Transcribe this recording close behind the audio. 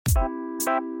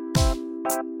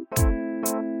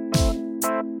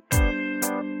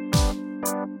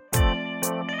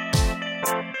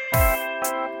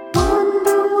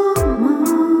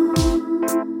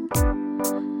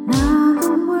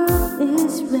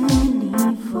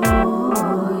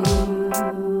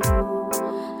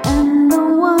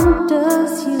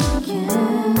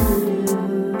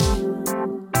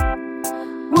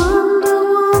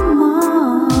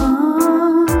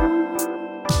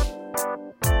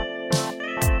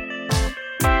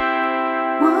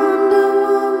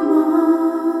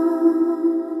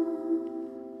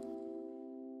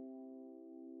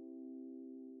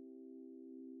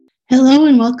Hello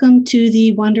and welcome to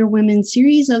the Wonder Women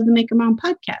series of the Maker Mom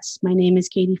podcast. My name is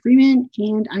Katie Freeman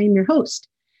and I am your host.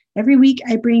 Every week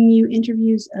I bring you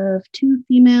interviews of two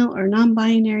female or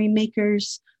non-binary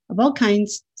makers of all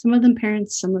kinds, some of them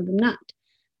parents, some of them not.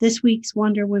 This week's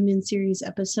Wonder Women series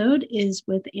episode is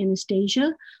with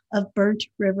Anastasia of Burnt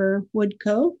River Wood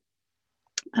Co.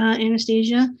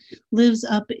 Anastasia lives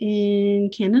up in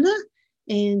Canada.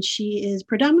 And she is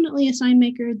predominantly a sign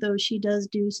maker, though she does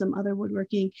do some other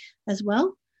woodworking as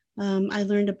well. I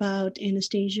learned about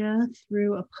Anastasia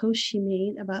through a post she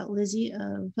made about Lizzie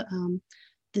of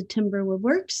the Timber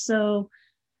Woodworks. So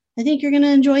I think you're going to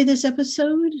enjoy this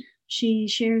episode. She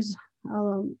shares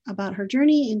about her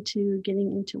journey into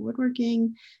getting into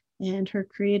woodworking and her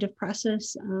creative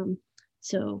process.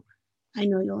 So I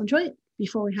know you'll enjoy it.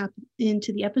 Before we hop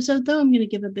into the episode, though, I'm going to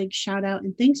give a big shout out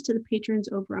and thanks to the patrons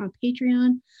over on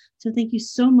Patreon. So thank you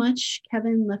so much,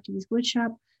 Kevin, Lefty's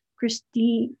Woodshop,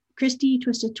 Christy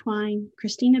Twisted Twine,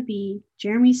 Christina B,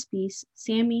 Jeremy Spees,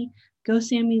 Sammy, Go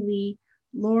Sammy Lee,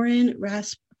 Lauren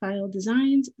Raspfile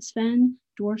Designs, Sven,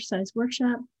 Dwarf Size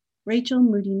Workshop, Rachel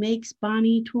Moody Makes,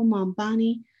 Bonnie, Tool Mom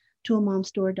Bonnie,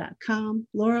 toolmomstore.com,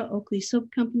 Laura Oakley Soap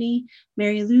Company,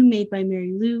 Mary Lou Made by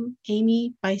Mary Lou,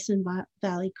 Amy Bison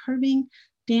Valley Carving,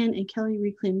 Dan and Kelly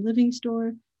Reclaimed Living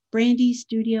Store, Brandy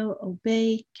Studio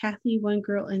Obey, Kathy One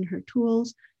Girl and Her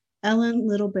Tools, Ellen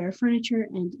Little Bear Furniture,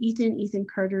 and Ethan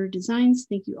Carter Designs.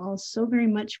 Thank you all so very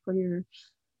much for your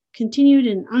continued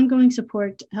and ongoing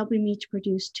support, helping me to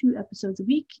produce 2 episodes a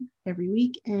week, every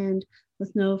week. And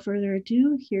with no further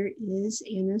ado, here is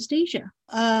Anastasia.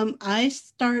 I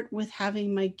start with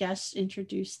having my guests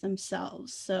introduce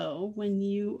themselves. So when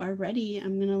you are ready,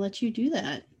 I'm going to let you do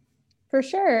that. For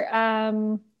sure.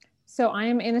 So I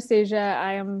am Anastasia.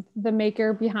 I am the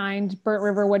maker behind Burnt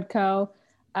River Wood Co.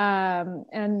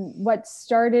 And what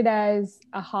started as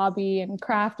a hobby and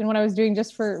craft and what I was doing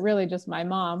just for really just my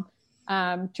mom,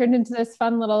 turned into this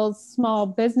fun little small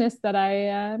business that I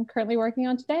am currently working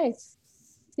on today.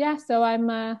 Yeah, so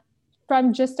I'm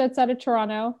from just outside of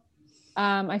Toronto.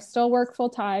 I still work full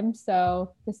time,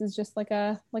 so this is just like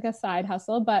a side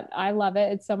hustle, but I love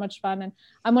it. It's so much fun, and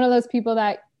I'm one of those people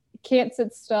that can't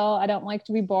sit still. I don't like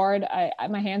to be bored.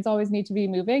 My hands always need to be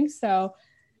moving. So,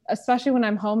 especially when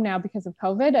I'm home now because of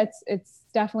COVID, it's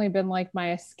definitely been like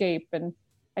my escape, and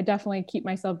I definitely keep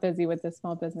myself busy with this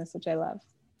small business, which I love.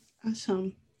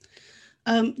 Awesome.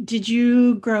 Did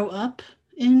you grow up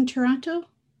in Toronto?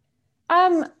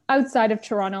 Outside of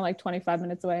Toronto, like 25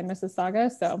 minutes away in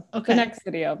Mississauga. So The next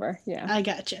city over. Yeah. I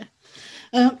gotcha.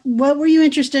 What were you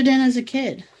interested in as a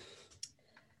kid?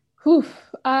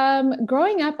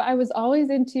 Growing up, I was always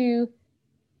into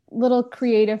little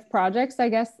creative projects. I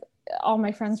guess all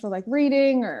my friends were like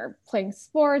reading or playing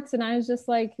sports, and I was just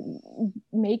like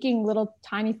making little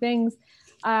tiny things.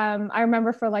 I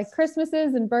remember for like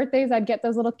Christmases and birthdays, I'd get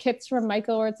those little kits from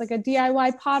Michael where it's like a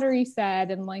DIY pottery set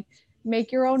and like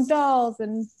make your own dolls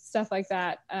and stuff like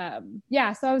that.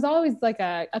 So I was always like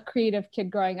a creative kid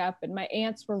growing up, and my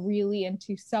aunts were really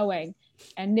into sewing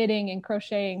and knitting and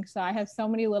crocheting. So I have so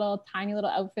many tiny little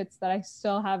outfits that I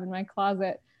still have in my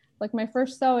closet, like my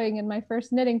first sewing and my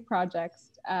first knitting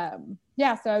projects. So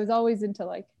I was always into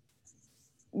like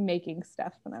making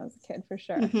stuff when I was a kid for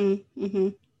sure. Mm-hmm,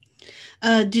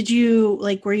 mm-hmm. Did you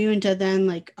were you into then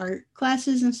like art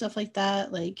classes and stuff like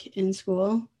that, like in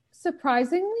school?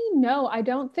 Surprisingly, no, I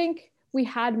don't think we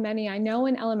had many. I know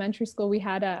in elementary school we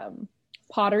had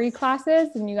pottery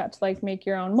classes, and you got to like make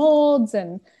your own molds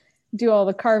and do all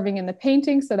the carving and the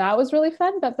painting. So that was really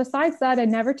fun. But besides that, I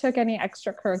never took any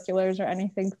extracurriculars or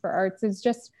anything for arts. It's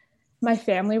just my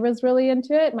family was really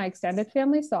into it, my extended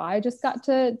family. So I just got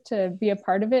to be a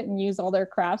part of it and use all their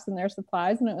crafts and their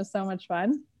supplies. And it was so much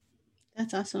fun.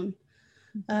 That's awesome.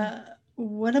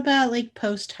 What about like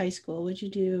post high school? What'd you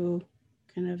do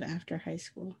kind of after high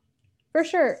school? For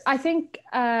sure. I think,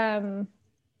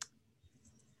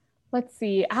 let's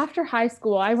see, after high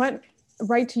school, I went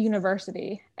right to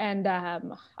university, and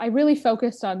I really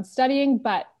focused on studying,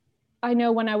 but I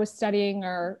know when I was studying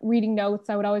or reading notes,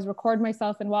 I would always record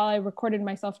myself. And while I recorded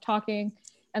myself talking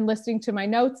and listening to my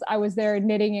notes, I was there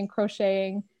knitting and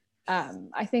crocheting.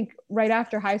 I think right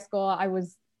after high school, I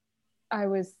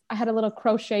had a little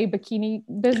crochet bikini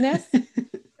business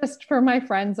just for my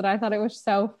friends. And I thought it was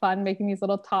so fun making these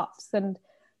little tops. And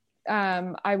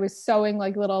I was sewing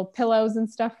like little pillows and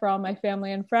stuff for all my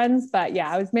family and friends. But yeah,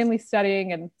 I was mainly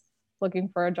studying and looking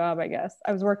for a job, I guess.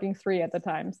 I was working 3 at the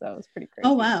time, so it was pretty crazy.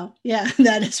 Oh, wow. Yeah,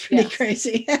 that is pretty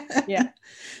crazy. Yeah.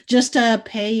 Just to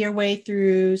pay your way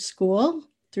through school,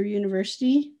 through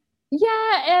university?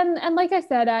 Yeah, and like I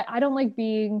said, I don't like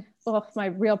being, well, my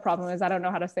real problem is I don't know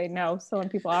how to say no. So when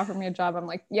people offer me a job, I'm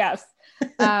like, yes.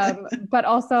 But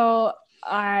also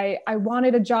I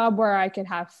wanted a job where I could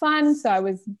have fun. So I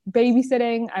was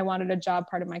babysitting. I wanted a job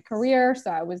part of my career.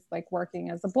 So I was like working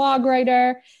as a blog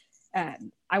writer,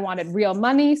 and I wanted real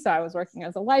money. So I was working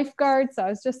as a lifeguard. So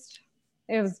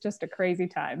it was just a crazy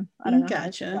time. I don't know.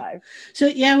 Gotcha. How to survive. So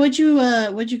yeah, what'd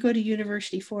you go to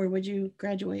university for? What'd you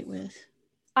graduate with?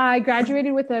 I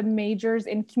graduated with a majors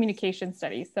in communication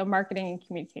studies. So marketing and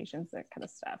communications, that kind of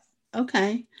stuff.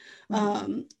 Okay.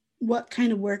 What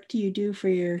kind of work do you do for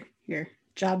your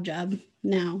job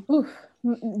now? Oof.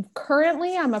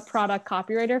 Currently, I'm a product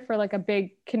copywriter for like a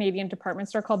big Canadian department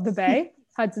store called The Bay,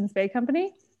 Hudson's Bay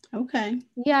Company. Okay.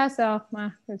 Yeah, so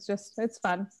it's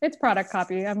fun. It's product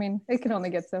copy. I mean, it can only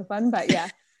get so fun, but yeah.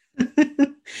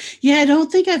 Yeah, I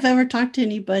don't think I've ever talked to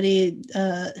anybody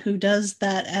who does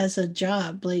that as a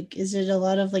job. Like, is it a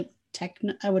lot of like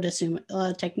I would assume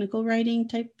technical writing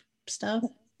type stuff?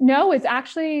 No, it's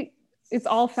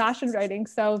all fashion writing.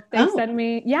 So they send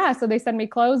me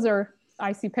clothes, or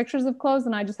I see pictures of clothes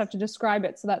and I just have to describe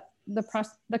it so that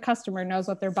the customer knows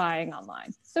what they're buying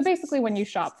online. So basically when you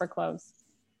shop for clothes,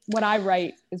 what I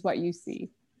write is what you see.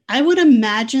 I would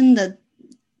imagine that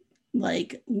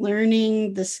like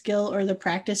learning the skill or the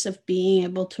practice of being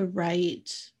able to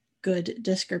write good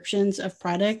descriptions of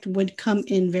product would come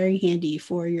in very handy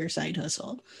for your side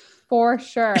hustle. For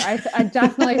sure. I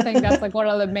definitely think that's like one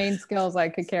of the main skills I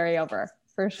could carry over,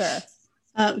 for sure.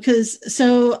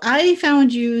 So I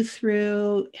found you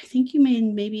through, I think you made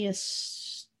maybe a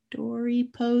story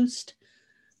post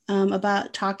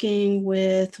about talking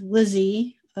with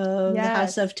Lizzie of the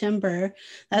House of Timber.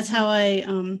 That's how I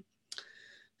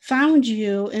found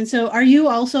you. And so are you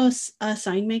also a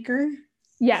sign maker?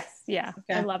 Yes. Yeah.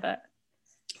 Okay. I love it.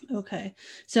 Okay.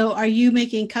 So are you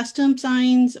making custom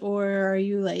signs, or are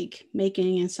you like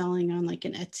making and selling on like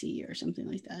an Etsy or something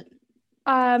like that?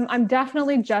 I'm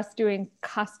definitely just doing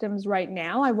customs right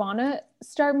now. I want to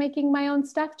start making my own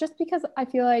stuff just because I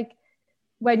feel like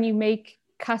when you make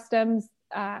customs,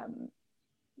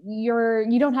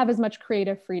 you don't have as much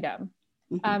creative freedom.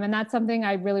 Mm-hmm. And that's something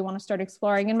I really want to start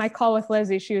exploring. In my call with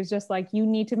Lizzie, she was just like, you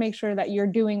need to make sure that you're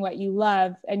doing what you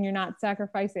love and you're not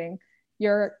sacrificing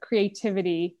your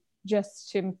creativity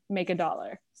just to make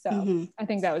 $1. So I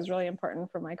think that was really important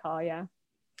for my call. Yeah.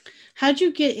 How'd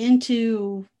you get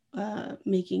into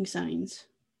making signs?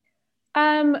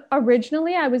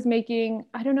 Originally I was making,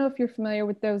 I don't know if you're familiar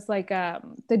with those, like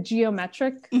the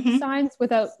geometric signs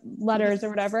without letters or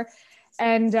whatever.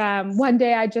 And one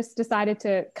day I just decided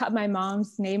to cut my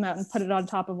mom's name out and put it on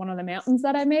top of one of the mountains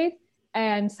that I made.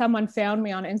 And someone found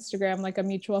me on Instagram, like a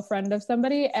mutual friend of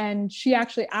somebody. And she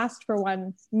actually asked for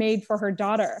one made for her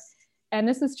daughter. And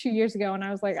this is 2 years ago. And I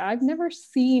was like, I've never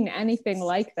seen anything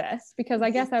like this, because I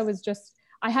guess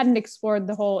I hadn't explored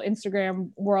the whole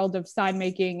Instagram world of sign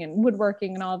making and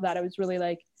woodworking and all of that. I was really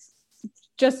like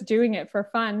just doing it for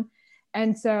fun.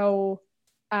 And so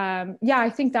I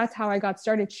think that's how I got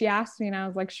started. She asked me and I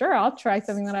was like, sure, I'll try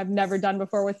something that I've never done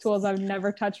before with tools I've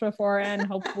never touched before. And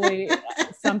hopefully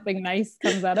something nice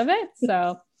comes out of it.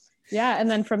 So yeah.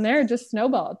 And then from there, it just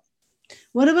snowballed.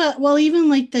 What about, well, even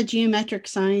like the geometric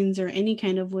signs or any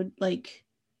kind of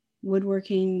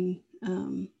woodworking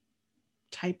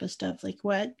type of stuff? Like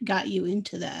what got you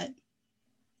into that?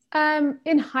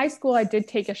 In high school, I did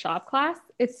take a shop class.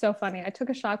 It's so funny. I took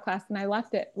a shop class and I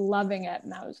left it loving it.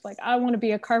 And I was like, I want to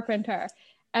be a carpenter.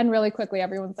 And really quickly,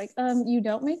 everyone's like, you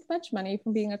don't make much money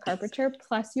from being a carpenter.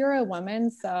 Plus you're a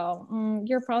woman. So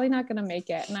you're probably not going to make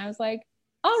it. And I was like,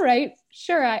 all right,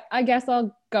 sure. I guess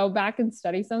I'll go back and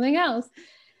study something else.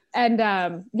 And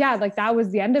like that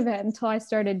was the end of it until I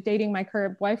started dating my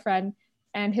current boyfriend.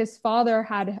 And his father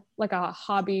had like a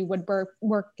hobby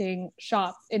woodworking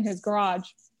shop in his garage.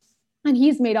 And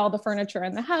he's made all the furniture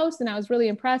in the house. And I was really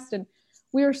impressed. And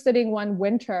we were sitting one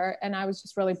winter and I was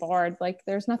just really bored. Like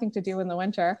there's nothing to do in the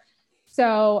winter.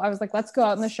 So I was like, let's go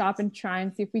out in the shop and try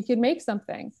and see if we can make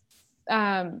something.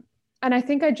 And I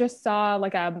think I just saw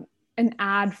like an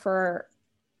ad for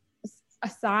a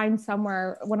sign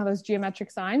somewhere, one of those geometric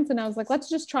signs. And I was like, let's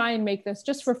just try and make this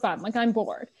just for fun. Like, I'm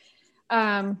bored.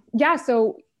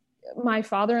 So my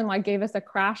father-in-law gave us a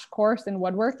crash course in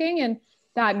woodworking. And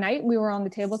that night we were on the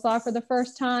table saw for the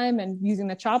first time and using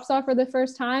the chop saw for the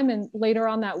first time. And later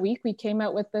on that week, we came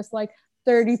out with this like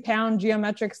 30-pound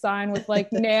geometric sign with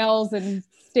like nails and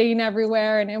stain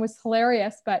everywhere. And it was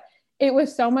hilarious, but it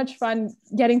was so much fun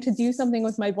getting to do something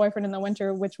with my boyfriend in the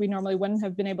winter, which we normally wouldn't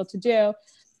have been able to do.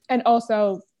 And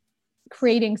also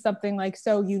creating something like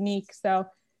so unique. So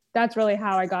that's really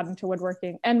how I got into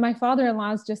woodworking. And my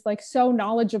father-in-law is just like so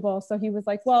knowledgeable. So he was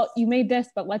like, well, you made this,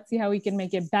 but let's see how we can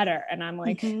make it better. And I'm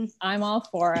like, I'm all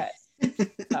for it.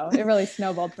 So it really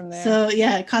snowballed from there. So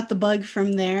yeah, it caught the bug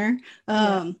from there.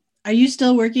 Are you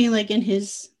still working like in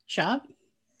his shop?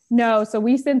 No. So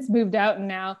we since moved out and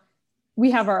now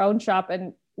we have our own shop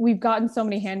and we've gotten so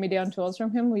many hand-me-down tools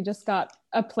from him. We just got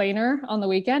a planer on the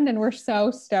weekend and we're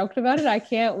so stoked about it. I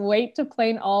can't wait to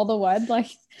plane all the wood. Like,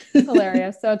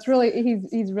 hilarious. So it's really,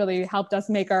 he's really helped us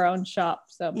make our own shop.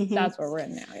 So that's where we're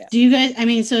in now. Yeah. Do you guys, I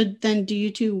mean, so then do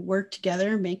you two work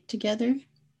together, make together?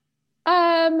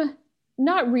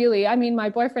 Not really. I mean, my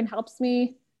boyfriend helps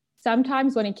me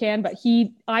sometimes when he can, but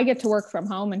I get to work from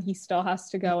home and he still has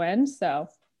to go in. So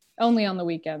only on the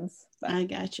weekends. But. I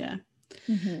gotcha.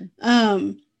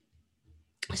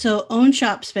 So own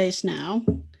shop space now.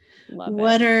 Love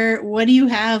what it. What do you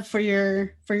have for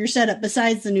your setup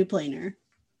besides the new planer?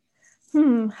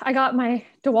 I got my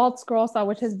DeWalt scroll saw,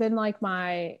 which has been like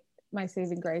my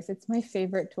saving grace. It's my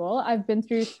favorite tool. I've been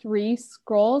through 3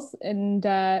 scrolls in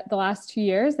the last 2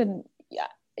 years, and yeah,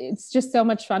 it's just so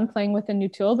much fun playing with a new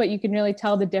tool. But you can really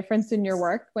tell the difference in your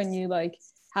work when you like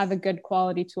have a good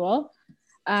quality tool.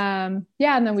 And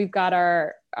then we've got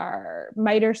our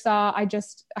miter saw. I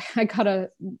got a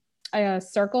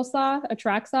circle saw, a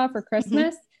track saw for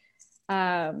Christmas.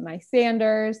 My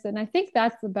sanders, and I think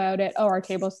that's about it. Oh, our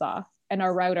table saw and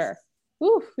our router.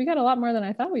 Ooh, we got a lot more than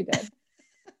I thought we did.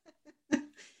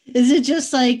 Is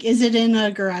it in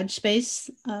a garage space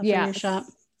for your shop?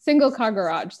 Single car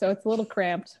garage, so it's a little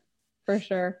cramped for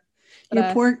sure.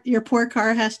 But, your poor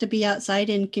car has to be outside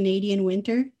in Canadian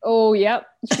winter. Oh, yep.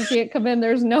 She can't come in.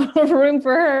 There's no room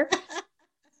for her.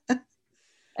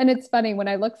 And it's funny when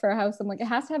I look for a house, I'm like, it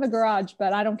has to have a garage,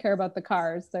 but I don't care about the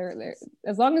cars. They're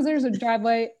as long as there's a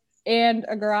driveway and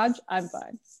a garage, I'm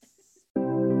fine.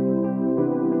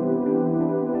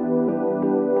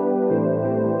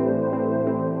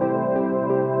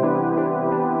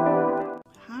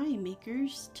 Hi,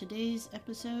 makers. Today's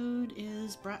episode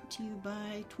is brought to you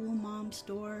by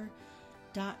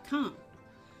ToolMomStore.com.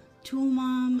 Tool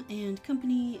Mom and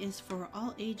Company is for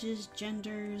all ages,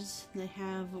 genders. They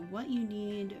have what you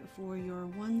need for your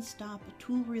one-stop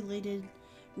tool-related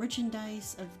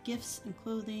merchandise of gifts and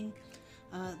clothing.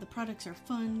 The products are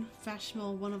fun,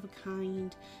 fashionable, one of a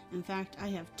kind. In fact, I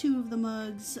have 2 of the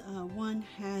mugs. One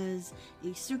has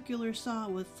a circular saw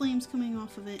with flames coming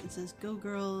off of it. It says, "Go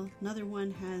Girl." Another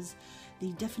one has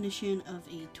the definition of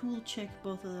a tool chick.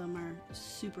 Both of them are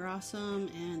super awesome,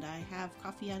 and I have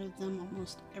coffee out of them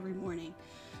almost every morning.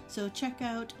 So check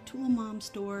out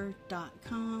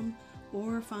ToolMomStore.com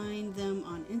or find them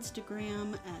on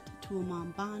Instagram at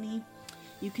ToolMomBonnie.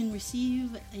 You can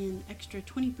receive an extra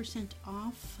 20%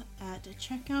 off at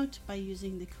checkout by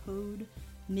using the code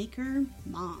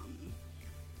MAKERMOM.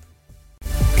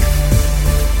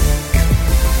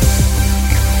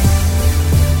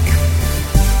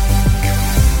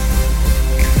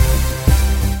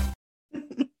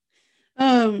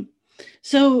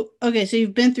 So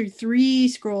you've been through 3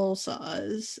 scroll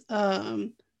saws.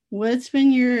 What's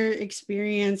been your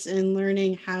experience in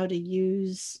learning how to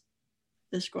use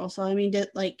the scroll saw? I mean,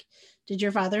 did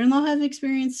your father-in-law have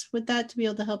experience with that to be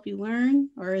able to help you learn,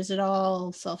 or is it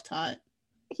all self-taught?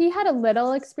 He had a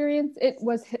little experience. It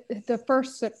was the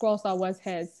first scroll saw was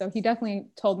his, so he definitely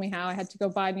told me how I had to go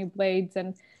buy new blades,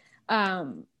 and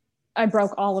I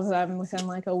broke all of them within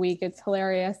like a week. It's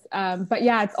hilarious. But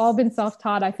yeah, it's all been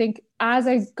self-taught. I think as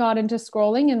I got into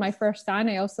scrolling in my first sign,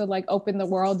 I also like opened the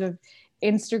world of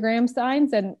Instagram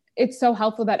signs, and it's so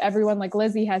helpful that everyone like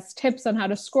Lizzie has tips on how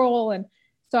to scroll. And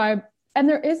so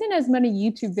there isn't as many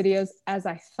YouTube videos as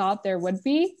I thought there would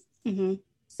be.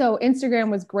 So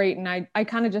Instagram was great. And I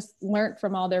kind of just learned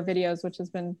from all their videos, which has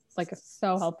been like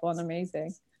so helpful and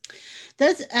amazing.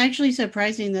 That's actually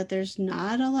surprising that there's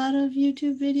not a lot of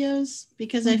YouTube videos,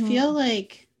 because I feel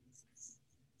like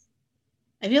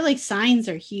signs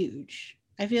are huge.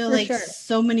 I feel For like sure.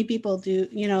 So many people do,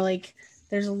 like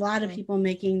there's a lot of people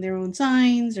making their own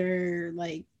signs or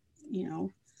like,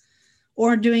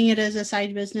 or doing it as a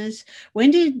side business.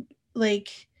 When did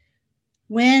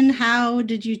how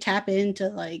did you tap into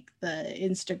like the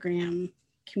Instagram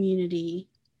community?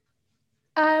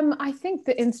 I think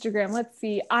the Instagram, let's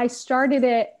see. I started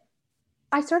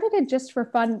it just for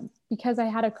fun because I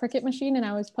had a Cricut machine and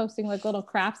I was posting like little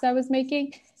crafts I was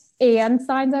making and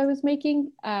signs I was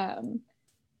making.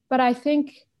 But I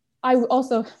think I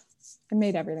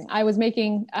made everything. I was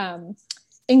making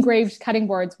engraved cutting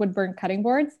boards, wood burn cutting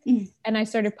boards, and I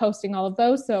started posting all of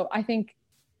those. So I think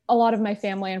a lot of my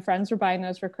family and friends were buying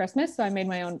those for Christmas. So I made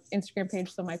my own Instagram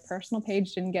page so my personal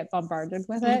page didn't get bombarded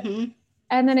with it. Mm-hmm.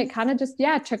 And then it kind of just,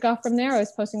 took off from there. I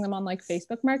was posting them on like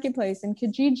Facebook Marketplace and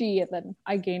Kijiji. And then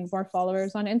I gained more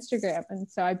followers on Instagram. And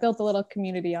so I built a little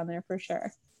community on there for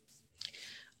sure.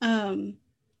 I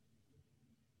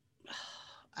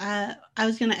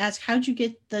was going to ask, how'd you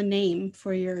get the name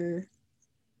for your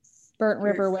Burnt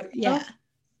River Woodco? Yeah.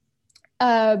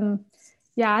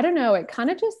 I don't know. It kind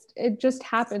of just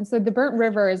happened. So the Burnt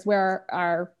River is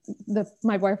where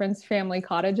my boyfriend's family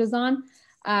cottage is on.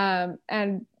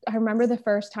 And I remember the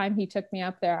first time he took me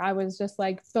up there, I was just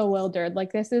like bewildered.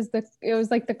 Like it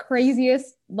was like the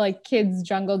craziest like kids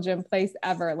jungle gym place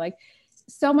ever. Like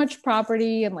so much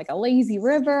property and like a lazy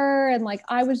river. And like,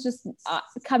 I was just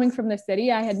coming from the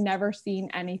city. I had never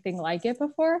seen anything like it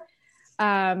before.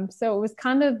 So it was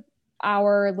kind of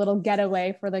our little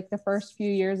getaway for like the first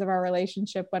few years of our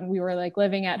relationship when we were like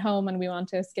living at home and we wanted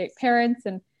to escape parents.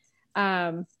 And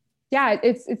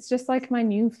it's just like my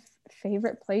new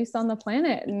favorite place on the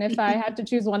planet. And if I had to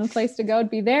choose one place to go, it'd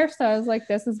be there. So I was like,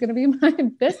 this is going to be my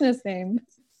business name.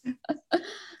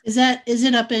 Is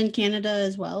it up in Canada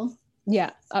as well?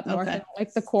 Yeah, up north, in,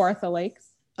 like the Kawartha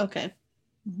Lakes. Okay.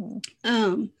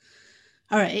 Mm-hmm.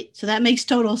 All right. So that makes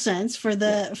total sense for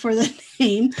the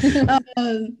name.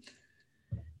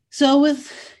 So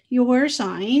with your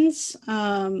signs,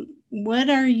 what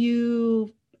are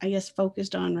you, I guess,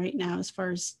 focused on right now as far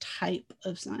as type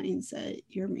of signs that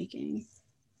you're making?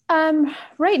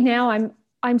 Right now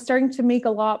I'm starting to make a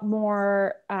lot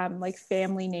more like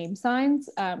family name signs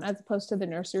as opposed to the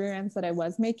nursery rhymes that I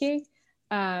was making.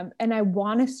 And I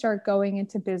want to start going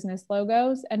into business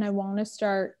logos, and I want to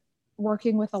start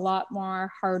working with a lot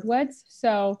more hardwoods.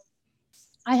 So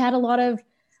I had a lot of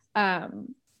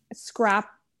scrap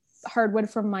hardwood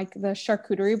from like the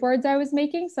charcuterie boards I was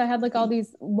making. So I had like all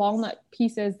these walnut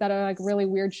pieces that are like really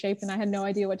weird shape, and I had no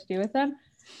idea what to do with them.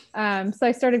 So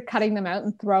I started cutting them out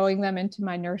and throwing them into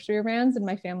my nursery rhymes and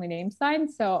my family name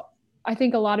signs. So I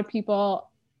think a lot of people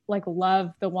like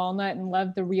love the walnut and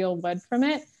love the real wood from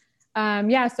it.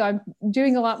 So I'm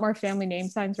doing a lot more family name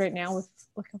signs right now with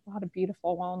like a lot of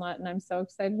beautiful walnut, and I'm so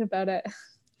excited about it.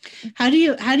 How do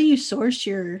you source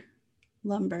your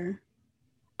lumber?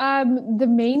 The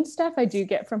main stuff I do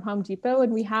get from Home Depot,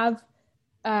 and we have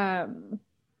a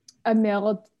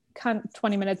mill kind of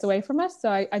 20 minutes away from us. So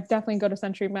I definitely go to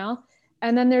Century Mill.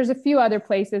 And then there's a few other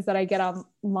places that I get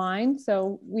online.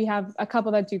 So we have a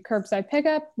couple that do curbside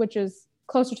pickup, which is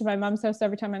closer to my mom's house.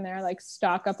 Every time I'm there, I like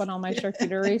stock up on all my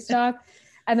charcuterie stock.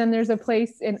 And then there's a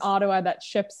place in Ottawa that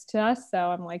ships to us. So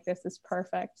I'm like, this is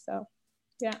perfect. So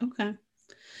yeah. Okay.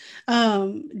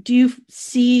 Do you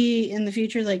see in the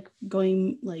future like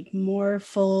going like more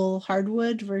full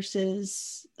hardwood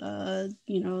versus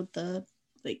the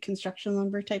like construction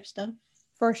lumber type stuff?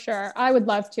 For sure. I would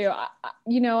love to.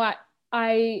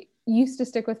 I used to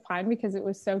stick with pine because it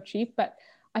was so cheap, but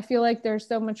I feel like there's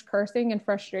so much cursing and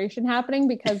frustration happening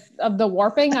because of the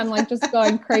warping. I'm like just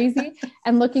going crazy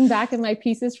and looking back at my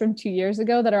pieces from 2 years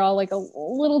ago that are all like a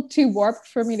little too warped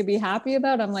for me to be happy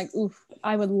about. I'm like, oof,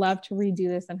 I would love to redo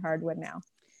this in hardwood now.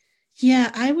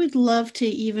 Yeah, I would love to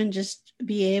even just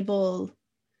be able,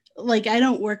 like, I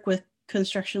don't work with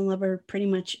construction lumber pretty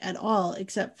much at all,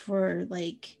 except for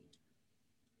like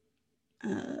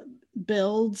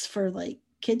builds for like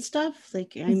kid stuff.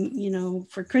 Like I'm,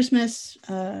 for Christmas,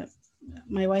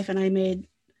 my wife and I made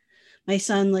my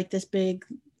son like this big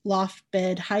loft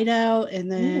bed hideout,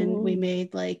 and then we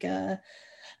made like a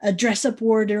dress up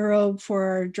wardrobe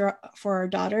for our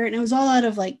daughter, and it was all out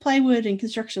of like plywood and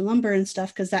construction lumber and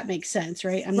stuff, because that makes sense,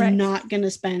 right? I'm not going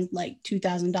to spend like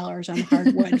 $2,000 on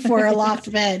hardwood for a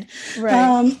loft bed,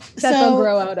 right? They'll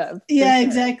grow out of. Yeah, sure.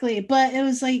 Exactly. But it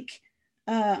was like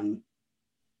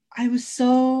I was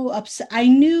so upset. I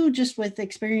knew just with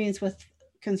experience with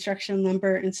construction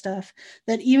lumber and stuff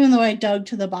that even though I dug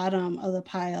to the bottom of the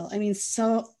pile, I mean,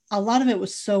 so a lot of it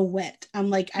was so wet. I'm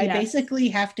like, I basically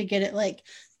have to get it like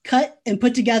cut and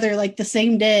put together like the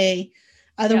same day.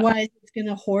 Otherwise it's going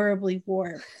to horribly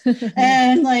warp.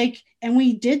 and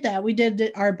we did that. We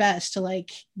did our best to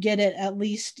like get it at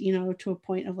least, to a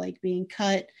point of like being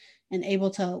cut and able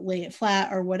to lay it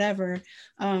flat or whatever.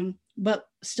 But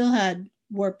still had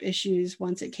warp issues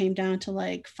once it came down to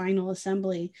like final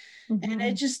assembly. Mm-hmm. And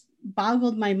it just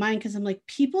boggled my mind because I'm like,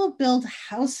 people build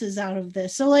houses out of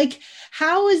this. So like,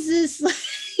 how is this?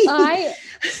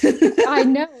 I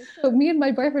know. So me and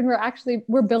my boyfriend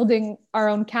we're building our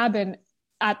own cabin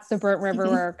at the Burnt River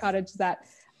where our cottage is at.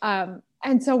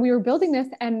 And so we were building this,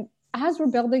 and as we're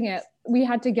building it, we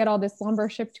had to get all this lumber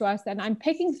shipped to us, and I'm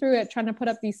picking through it, trying to put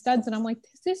up these studs. And I'm like,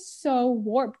 this is so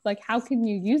warped. Like, how can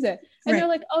you use it? And they're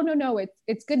like, oh, no,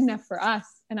 it's good enough for us.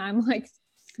 And I'm like,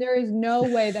 there is no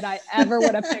way that I ever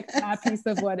would have picked that piece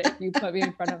of wood if you put me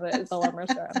in front of the lumber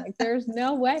store. I'm like, there's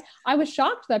no way. I was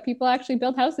shocked that people actually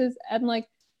build houses, and like,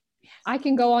 I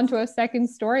can go onto a second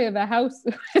story of a house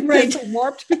with this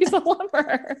warped piece of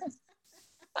lumber.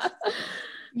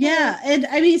 Yeah. And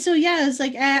I mean, so yeah, it's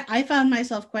like, I found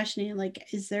myself questioning,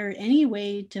 like, is there any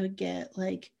way to get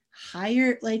like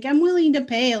higher, like I'm willing to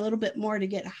pay a little bit more to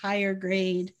get higher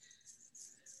grade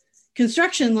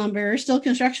construction lumber, still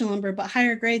construction lumber, but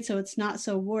higher grade, so it's not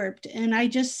so warped. And I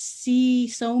just see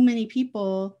so many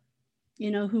people,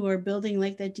 you know, who are building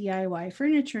like the DIY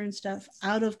furniture and stuff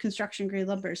out of construction grade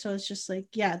lumber. So it's just like,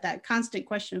 yeah, that constant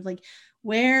question of like,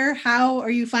 how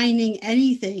are you finding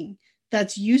anything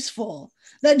that's useful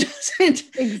that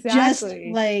doesn't just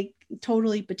like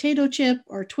totally potato chip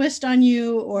or twist on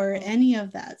you or any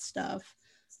of that stuff.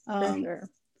 For sure.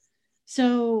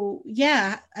 So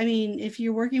yeah, I mean, if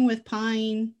you're working with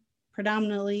pine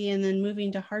predominantly and then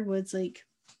moving to hardwoods, like,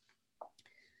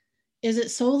 is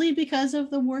it solely because of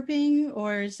the warping,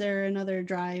 or is there another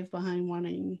drive behind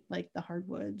wanting like the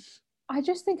hardwoods? I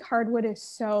just think hardwood is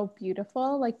so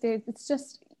beautiful. Like it's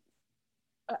just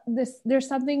there's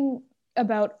something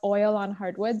about oil on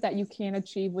hardwood that you can't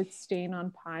achieve with stain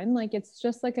on pine. Like it's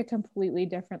just like a completely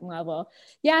different level.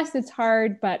 Yes, it's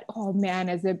hard, but oh man,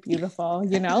 is it beautiful,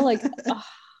 you know, like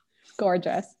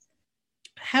gorgeous.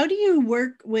 How do you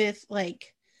work with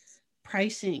like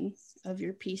pricing of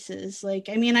your pieces? Like,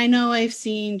 I mean, I know I've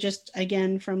seen just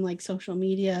again from like social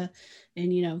media,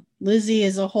 and you know, Lizzie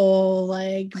is a whole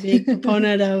like big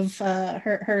proponent of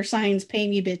her signs, pay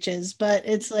me bitches, but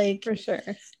it's like, for sure,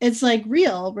 it's like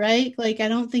real, right? Like, I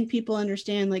don't think people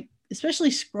understand, like,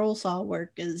 especially scroll saw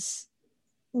work is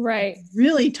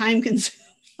really time consuming.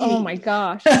 Oh my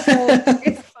gosh. So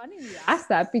it's funny you ask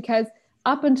that, because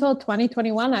up until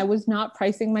 2021, I was not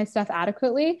pricing my stuff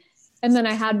adequately. And then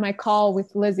I had my call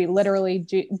with Lizzie, literally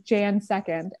Jan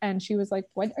 2nd. And she was like,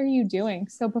 what are you doing?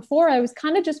 So before I was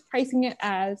kind of just pricing it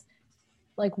as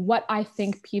like what I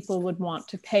think people would want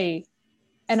to pay.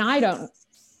 And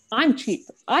I'm cheap.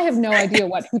 I have no idea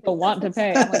what people want to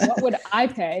pay. I'm like, what would I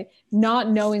pay? Not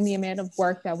knowing the amount of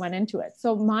work that went into it.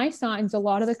 So my signs, a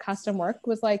lot of the custom work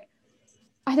was like,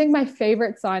 I think my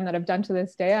favorite sign that I've done to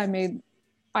this day,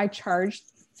 I charged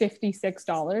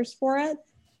 $56 for it.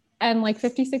 And like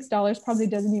 $56 probably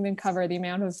doesn't even cover the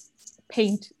amount of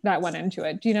paint that went into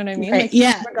it. Do you know what I mean? Right. Like,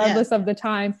 yeah. Regardless of the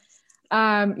time.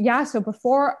 So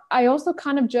before, I also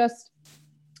kind of just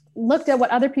looked at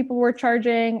what other people were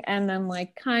charging and then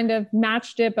like kind of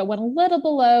matched it, but went a little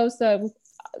below. So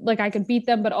like I could beat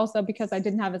them, but also because I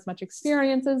didn't have as much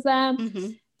experience as them. Mm-hmm.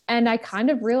 And I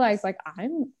kind of realized like,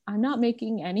 I'm not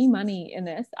making any money in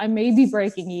this. I may be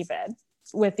breaking even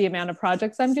with the amount of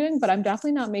projects I'm doing, but I'm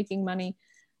definitely not making money.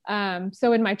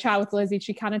 So in my chat with Lizzie,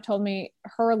 she kind of told me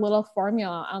her little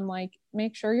formula on like,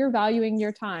 make sure you're valuing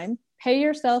your time, pay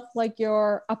yourself like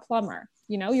you're a plumber,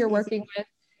 you know, you're working with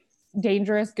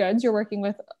dangerous goods, you're working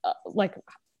with like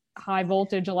high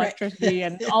voltage electricity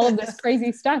and all of this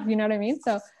crazy stuff, you know what I mean?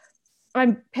 So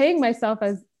I'm paying myself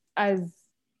as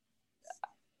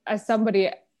somebody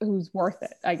who's worth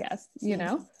it, I guess, you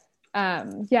know?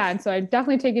 And so I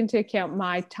definitely take into account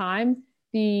my time,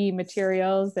 the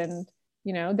materials, and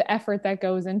you know, the effort that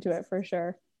goes into it for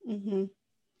sure. Mm-hmm.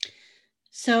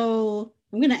 So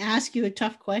I'm going to ask you a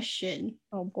tough question.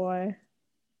 Oh boy.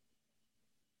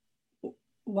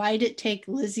 Why did it take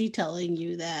Lizzie telling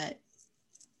you that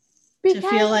because to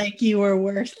feel like you were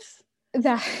worth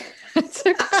that? That's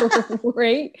a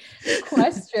great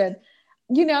question.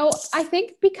 You know, I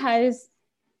think because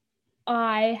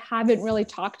I haven't really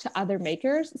talked to other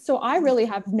makers, so I really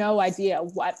have no idea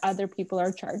what other people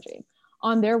are charging.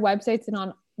 On their websites and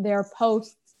on their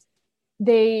posts,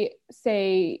 they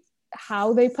say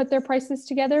how they put their prices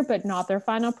together, but not their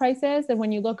final prices. And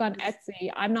when you look on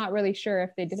Etsy, I'm not really sure if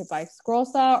they did it by scroll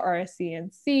saw or a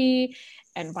CNC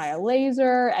and by a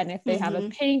laser, and if they have a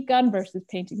paint gun versus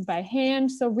painting by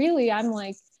hand. So really, I'm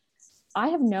like, I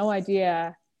have no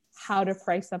idea how to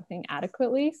price something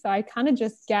adequately. So I kind of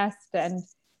just guessed. And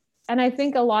I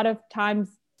think a lot of times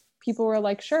people were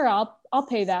like, sure, I'll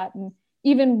pay that. And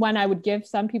even when I would give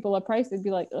some people a price, they'd be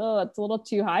like, oh, it's a little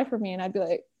too high for me. And I'd be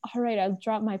like, all right, I'll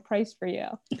drop my price for you,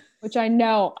 which I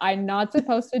know I'm not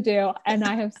supposed to do. And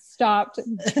I have stopped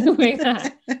doing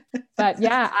that. But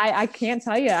yeah, I can't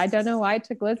tell you. I don't know why I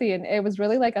took Lizzie, and it was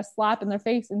really like a slap in their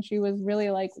face. And she was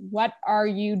really like, what are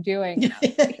you doing? I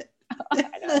was like,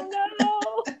 I don't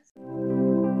know.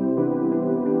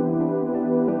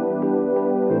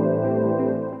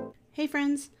 Hey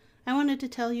friends, I wanted to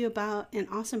tell you about an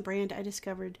awesome brand I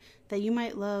discovered that you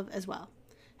might love as well.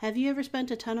 Have you ever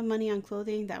spent a ton of money on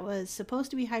clothing that was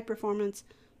supposed to be high performance,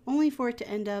 only for it to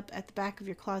end up at the back of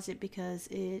your closet because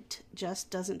it just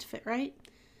doesn't fit right?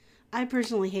 I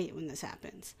personally hate when this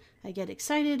happens. I get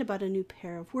excited about a new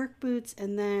pair of work boots,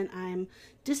 and then I'm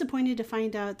disappointed to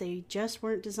find out they just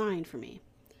weren't designed for me.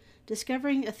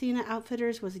 Discovering Athena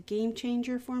Outfitters was a game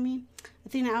changer for me.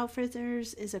 Athena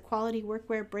Outfitters is a quality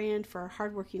workwear brand for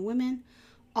hardworking women.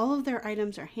 All of their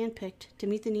items are handpicked to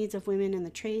meet the needs of women in the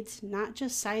trades, not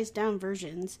just sized-down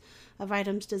versions of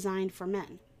items designed for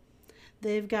men.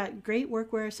 They've got great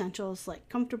workwear essentials like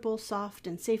comfortable, soft,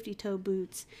 and safety toe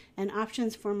boots, and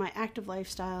options for my active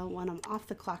lifestyle when I'm off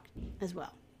the clock as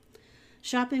well.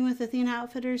 Shopping with Athena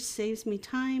Outfitters saves me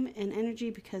time and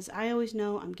energy because I always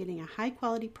know I'm getting a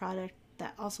high-quality product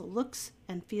that also looks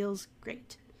and feels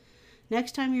great.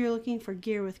 Next time you're looking for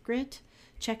gear with grit,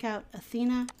 check out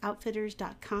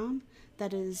AthenaOutfitters.com.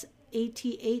 That is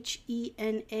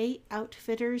ATHENA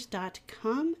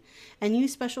Outfitters.com, and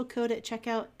use special code at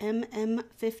checkout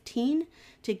MM15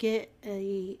 to get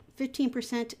a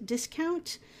 15%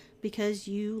 discount because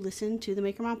you listen to the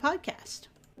Maker Mom podcast.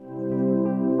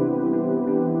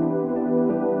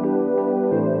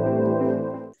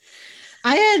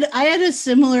 I had a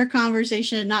similar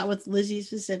conversation, not with Lizzie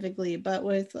specifically, but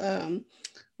with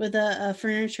a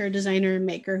furniture designer and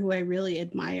maker who I really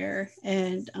admire.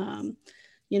 And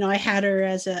I had her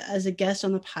as a guest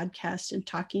on the podcast, and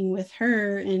talking with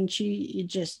her, and she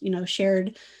just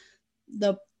shared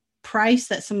the price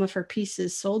that some of her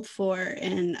pieces sold for,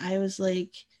 and I was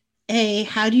like, A,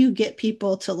 how do you get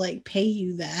people to like pay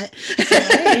you that?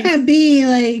 Right. And B,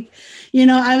 like,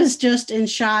 I was just in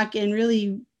shock and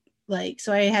really like,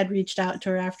 so I had reached out to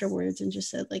her afterwards and just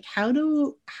said, like, how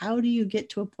do you get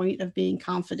to a point of being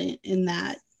confident in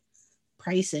that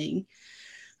pricing?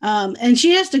 And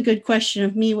she asked a good question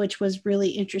of me, which was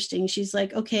really interesting. She's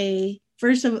like, okay,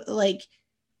 first of like,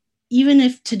 even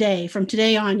if from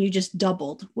today on, you just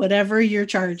doubled whatever you're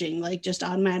charging, like just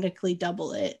automatically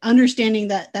double it, understanding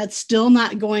that that's still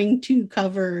not going to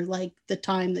cover like the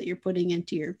time that you're putting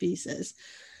into your pieces.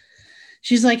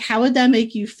 She's like, how would that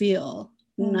make you feel?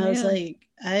 And I was like,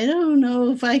 I don't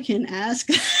know if I can ask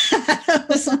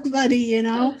somebody,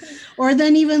 or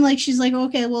then even like, she's like,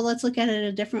 okay, well, let's look at it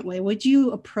a different way. Would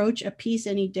you approach a piece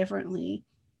any differently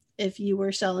if you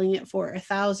were selling it for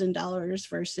 $1,000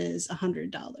 versus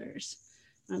 $100?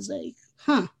 I was like,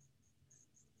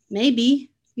 maybe,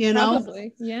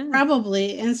 Probably, yeah.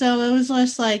 Probably. And so it was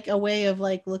just like a way of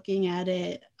like looking at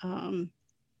it.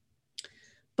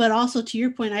 But also to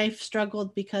your point, I've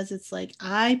struggled because it's like,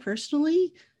 I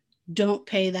personally don't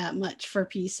pay that much for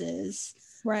pieces.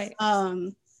 Right.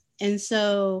 And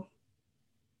so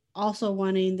also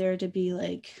wanting there to be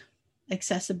like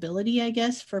accessibility, I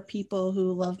guess, for people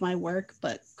who love my work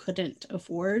but couldn't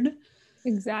afford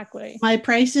exactly my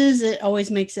prices, it always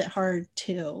makes it hard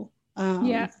too.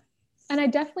 Yeah. And I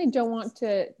definitely don't want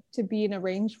to be in a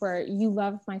range where you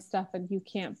love my stuff and you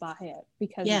can't buy it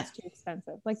because it's too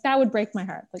expensive. Like that would break my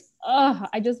heart. Like,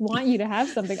 I just want you to have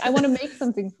something. I want to make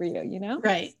something for you,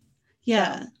 Right.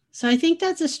 Yeah. So I think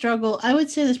that's a struggle. I would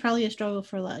say there's probably a struggle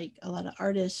for like a lot of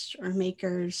artists or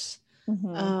makers.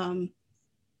 Mm-hmm.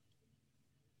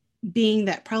 Being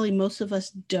that probably most of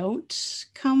us don't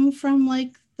come from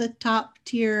like the top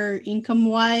tier income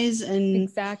wise, and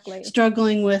exactly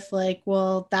struggling with like,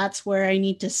 well, that's where I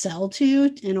need to sell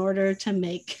to in order to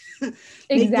make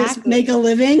make a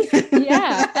living.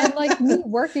 Yeah. And like me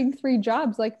working 3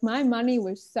 jobs, like my money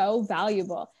was so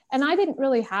valuable, and I didn't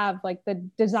really have like the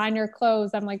designer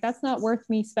clothes. I'm like, that's not worth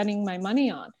me spending my money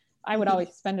on. I would always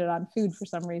spend it on food for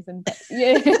some reason, but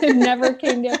it never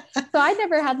came to. So I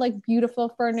never had like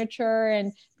beautiful furniture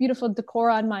and beautiful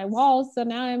decor on my walls. So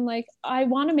now I'm like, I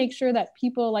want to make sure that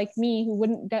people like me who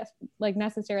wouldn't like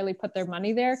necessarily put their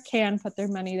money there can put their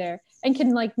money there and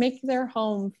can like make their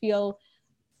home feel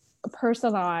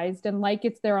personalized and like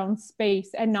it's their own space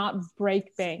and not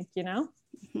break bank,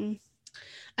 Mm-hmm.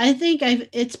 I think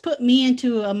it's put me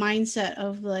into a mindset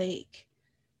of like,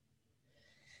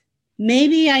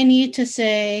 maybe I need to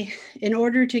say, in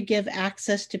order to give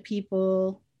access to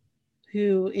people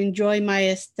who enjoy my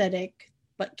aesthetic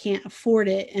but can't afford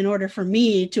it in order for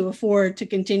me to afford to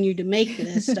continue to make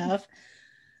this stuff,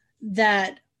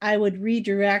 that I would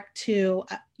redirect to,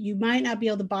 you might not be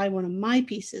able to buy one of my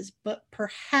pieces, but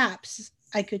perhaps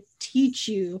I could teach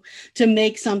you to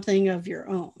make something of your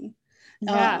own.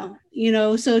 Yeah.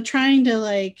 So trying to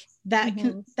like that,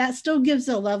 that still gives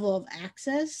a level of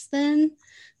access then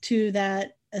to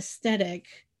that aesthetic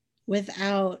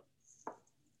without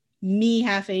me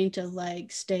having to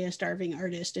like stay a starving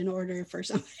artist in order for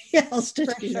somebody else to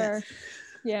do that.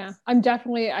 Yeah.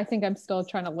 I think I'm still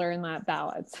trying to learn that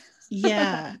balance.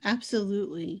 Yeah,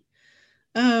 absolutely.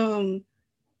 So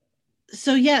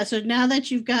now that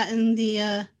you've gotten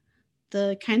the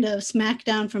kind of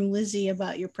smackdown from Lizzie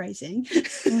about your pricing.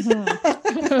 Yeah,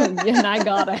 and I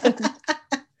got it.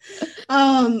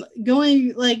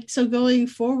 Going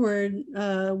forward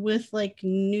with like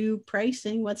new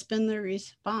pricing, what's been the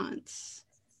response?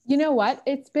 You know what?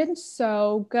 It's been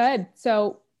so good.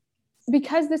 So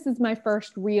because this is my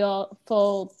first real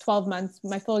full 12 months,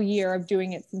 my full year of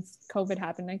doing it since COVID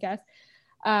happened, I guess.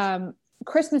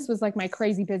 Christmas was like my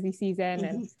crazy busy season.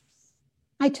 And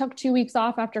I took 2 weeks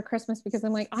off after Christmas because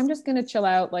I'm like, I'm just going to chill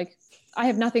out. Like I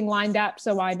have nothing lined up,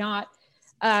 so why not?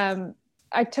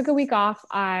 I took a week off.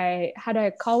 I had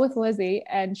a call with Lizzie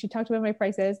and she talked about my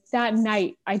prices. That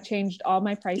night I changed all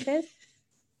my prices.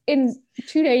 In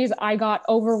 2 days, I got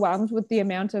overwhelmed with the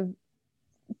amount of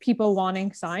people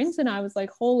wanting signs. And I was like,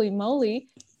 holy moly,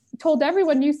 told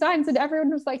everyone new signs. And everyone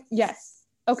was like, yes,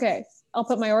 okay, I'll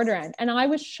put my order in. And I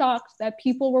was shocked that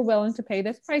people were willing to pay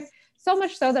this price. So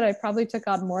much so that I probably took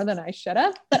on more than I should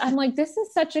have. But I'm like, this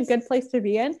is such a good place to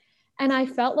be in. And I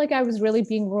felt like I was really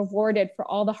being rewarded for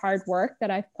all the hard work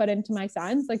that I've put into my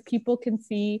signs. Like people can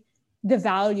see the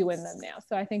value in them now.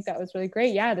 So I think that was really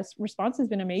great. Yeah, this response has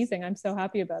been amazing. I'm so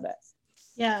happy about it.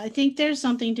 Yeah, I think there's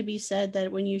something to be said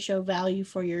that when you show value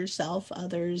for yourself,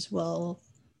 others will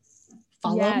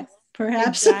follow,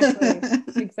 perhaps.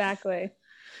 Exactly.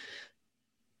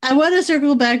 I want to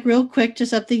circle back real quick to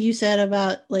something you said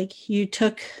about like you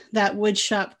took that wood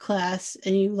shop class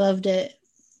and you loved it,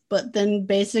 but then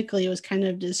basically it was kind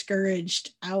of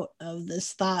discouraged out of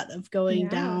this thought of going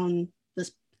down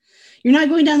this. You're not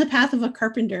going down the path of a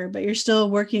carpenter, but you're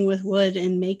still working with wood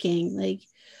and making. Like,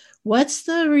 what's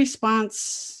the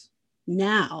response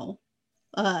now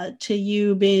to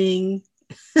you being?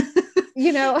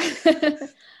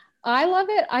 I love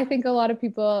it. I think a lot of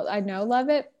people I know love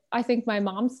it. I think my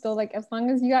mom's still like, as long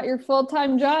as you got your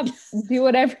full-time job, do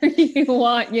whatever you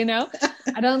want,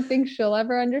 I don't think she'll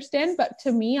ever understand. But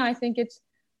to me, I think it's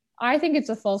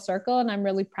a full circle, and I'm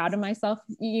really proud of myself,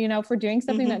 for doing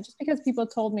something that just because people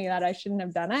told me that I shouldn't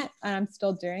have done it, and I'm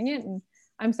still doing it. And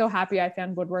I'm so happy I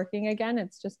found woodworking again.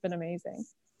 It's just been amazing.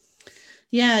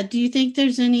 Yeah. Do you think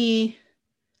there's any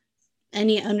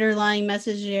underlying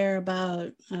message there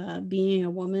about being a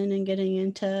woman and getting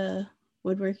into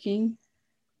woodworking?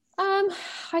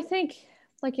 I think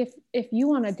like if you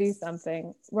want to do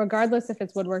something, regardless if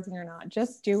it's woodworking or not,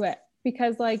 just do it.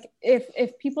 Because like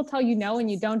if people tell you no and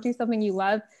you don't do something you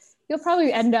love, you'll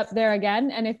probably end up there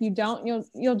again. And if you don't,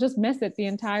 you'll just miss it the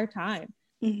entire time.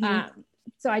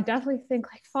 So I definitely think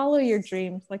like follow your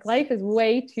dreams. Like life is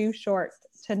way too short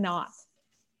to not.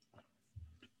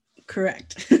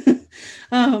 Correct.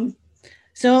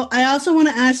 So I also want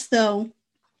to ask though,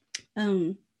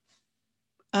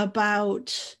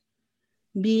 about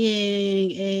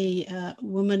being a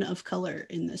woman of color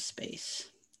in this space.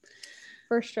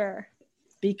 For sure.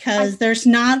 Because there's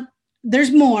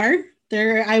more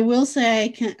there. I will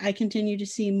say I continue to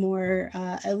see more,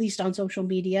 at least on social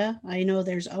media. I know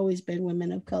there's always been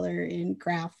women of color in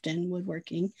craft and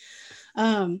woodworking.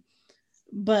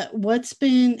 But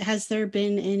has there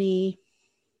been any,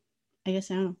 I guess,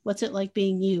 I don't know, what's it like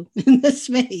being you in this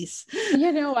space?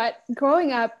 You know what?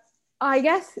 Growing up, I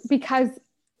guess because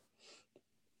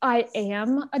I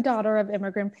am a daughter of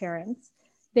immigrant parents.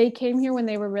 They came here when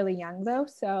they were really young though.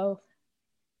 So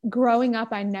growing up,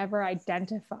 I never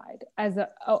identified as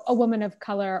a woman of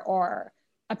color or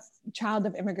a child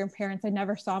of immigrant parents. I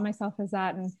never saw myself as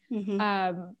that. And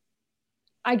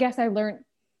I guess I learned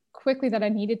quickly that I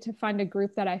needed to find a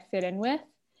group that I fit in with.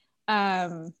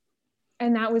 And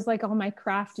that was like all my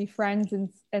crafty friends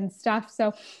and stuff.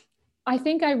 So I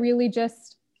think I really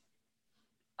just,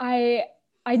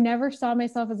 I never saw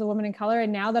myself as a woman in color.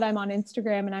 And now that I'm on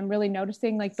Instagram and I'm really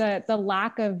noticing like the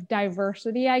lack of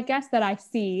diversity, I guess, that I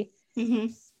see,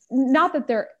 not that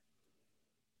there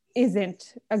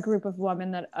isn't a group of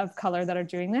women of color that are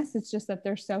doing this. It's just that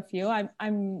there's so few. I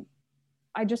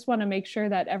just want to make sure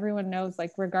that everyone knows,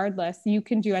 like, regardless, you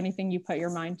can do anything you put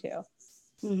your mind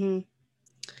to.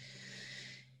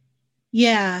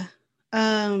 Yeah.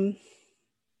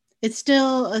 It's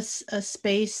still a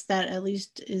space that at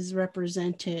least is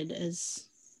represented as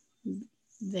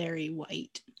very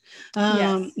white.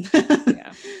 Yes.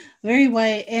 Yeah. Very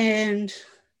white and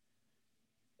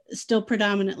still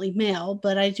predominantly male,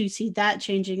 but I do see that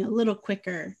changing a little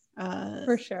quicker.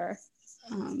 For sure.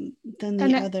 Than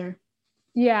the other.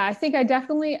 Yeah, I think I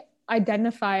definitely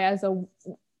identify as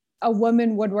a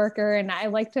woman woodworker, and I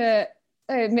like to,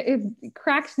 it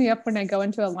cracks me up when I go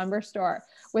into a lumber store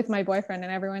with my boyfriend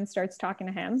and everyone starts talking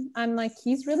to him. I'm like,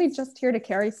 he's really just here to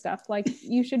carry stuff. Like,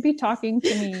 you should be talking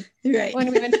to me. Right.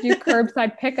 When we went to do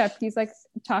curbside pickup, he's like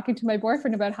talking to my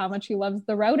boyfriend about how much he loves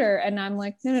the router. And I'm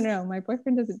like, no, my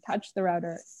boyfriend doesn't touch the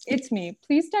router. It's me.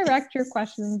 Please direct your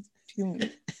questions to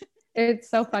me. It's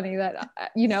so funny that,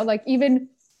 like, even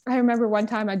I remember one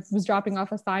time I was dropping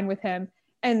off a sign with him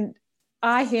and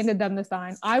I handed them the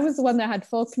sign. I was the one that had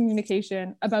full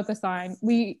communication about the sign.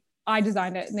 I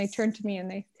designed it, and they turned to me and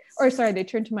they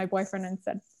turned to my boyfriend and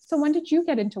said, "So when did you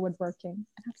get into woodworking?" And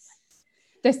I was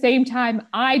like, the same time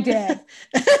I did.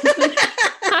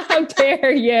 How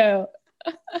dare you?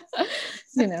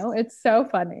 It's so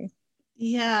funny.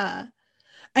 Yeah.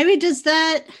 I mean, do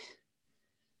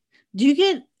you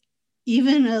get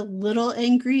even a little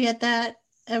angry at that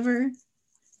ever?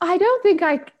 I don't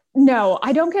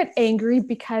get angry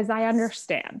because I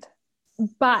understand,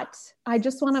 but I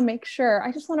just want to make sure,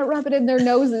 I just want to rub it in their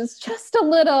noses just a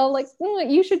little, like,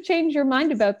 you should change your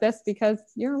mind about this because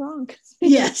you're wrong.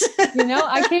 Yes.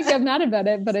 I can't get mad about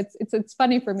it, but it's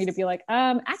funny for me to be like,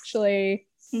 actually,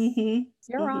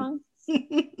 you're wrong.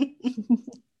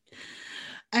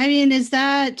 I mean, is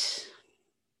that,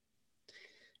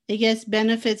 I guess,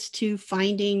 benefits to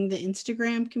finding the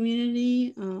Instagram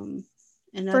community, and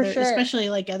for sure, especially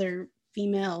like other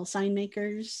female sign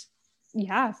makers?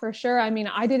 Yeah, for sure. I mean,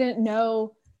 I didn't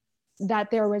know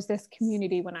that there was this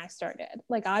community when I started.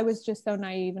 Like, I was just so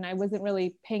naive and I wasn't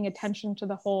really paying attention to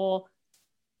the whole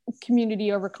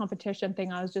community over competition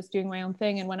thing. I was just doing my own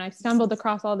thing. And when I stumbled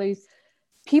across all these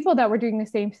people that were doing the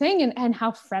same thing and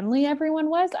how friendly everyone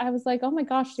was, I was like, oh my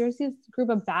gosh, there's this group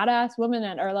of badass women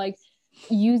that are like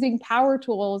using power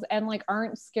tools and like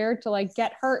aren't scared to like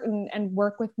get hurt and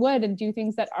work with wood and do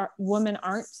things that women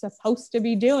aren't supposed to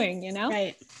be doing,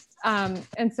 Right.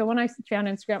 And so when I found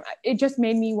Instagram, it just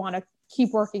made me want to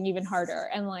keep working even harder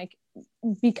and like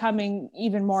becoming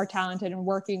even more talented and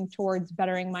working towards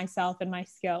bettering myself and my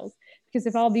skills. Because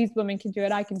if all these women can do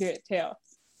it, I can do it too.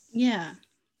 Yeah,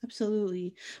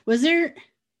 absolutely. Were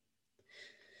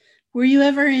you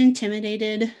ever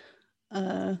intimidated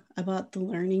about the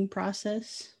learning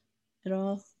process at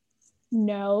all?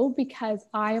 No, because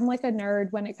I am like a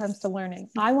nerd when it comes to learning.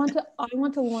 I want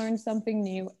to learn something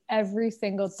new every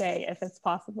single day if it's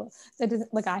possible. That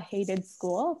doesn't, like, I hated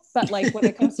school, but like when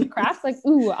it comes to crafts, like,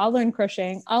 I'll learn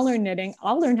crocheting, I'll learn knitting,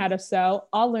 I'll learn how to sew,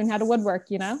 I'll learn how to woodwork,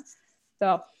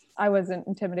 So I wasn't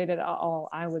intimidated at all.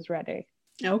 I was ready.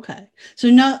 Okay. So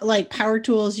not like power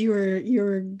tools, you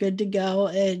were good to go.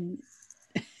 And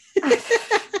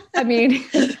I mean,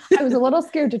 I was a little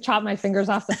scared to chop my fingers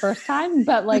off the first time,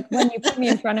 but like when you put me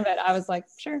in front of it, I was like,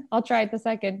 sure, I'll try it the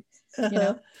second,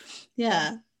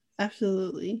 Yeah,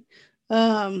 absolutely.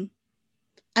 I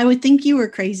would think you were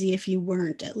crazy if you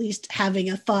weren't at least having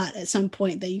a thought at some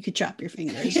point that you could chop your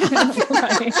fingers off.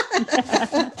 Right.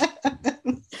 Yeah.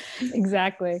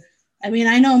 Exactly. I mean,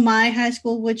 I know my high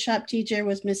school woodshop teacher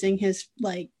was missing his,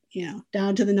 like,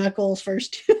 down to the knuckles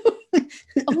first two.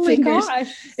 Oh my gosh.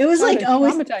 It was like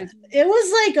always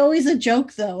a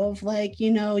joke though, of like,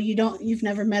 you've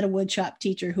never met a woodshop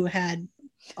teacher who had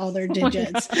all their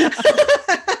digits.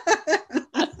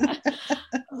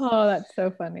 Oh, that's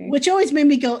so funny. Which always made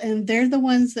me go, and they're the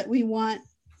ones that we want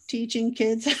teaching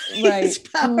kids right.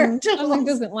 Power tools. Something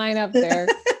doesn't line up there.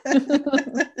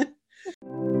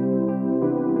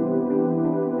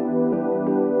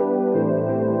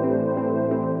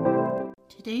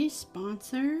 Today's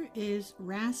sponsor is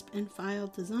Rasp and File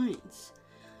Designs.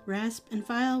 Rasp and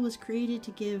File was created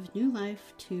to give new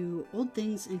life to old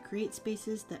things and create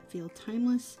spaces that feel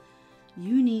timeless,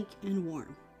 unique, and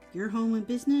warm. Your home and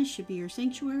business should be your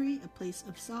sanctuary, a place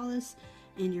of solace,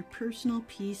 and your personal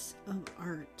piece of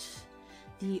art.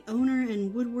 The owner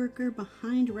and woodworker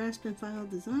behind Rasp and File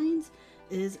Designs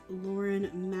is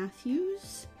Lauren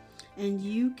Matthews, and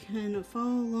you can follow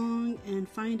along and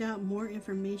find out more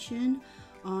information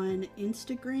on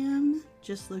Instagram.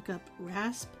 Just look up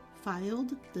Rasp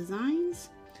Filed Designs,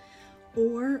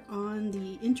 or on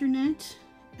the internet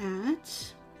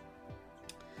at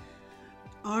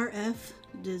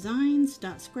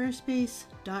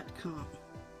rfdesigns.squarespace.com.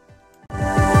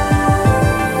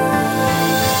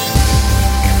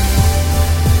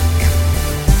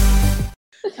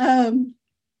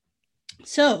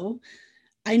 So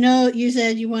I know you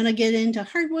said you want to get into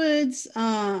hardwoods.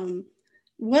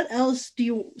 What else do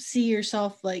you see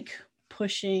yourself like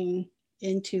pushing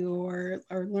into or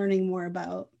learning more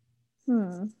about?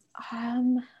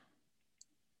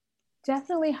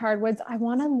 Definitely hardwoods. I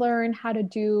want to learn how to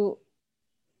do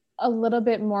a little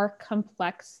bit more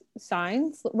complex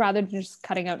signs rather than just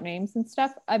cutting out names and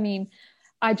stuff. I mean,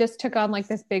 I just took on like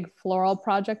this big floral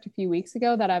project a few weeks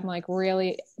ago that I'm like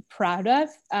really proud of.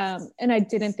 And I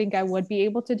didn't think I would be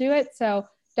able to do it. So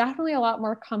definitely a lot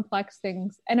more complex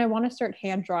things. And I want to start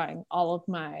hand drawing all of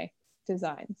my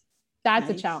designs. That's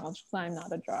nice. A challenge because I'm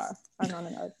not a drawer. I'm not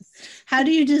an artist. How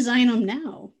do you design them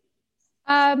now?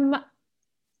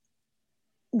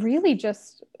 Really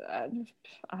just I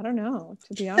don't know,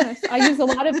 to be honest. I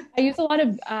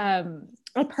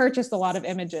purchased a lot of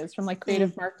images from like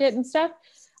Creative Market and stuff.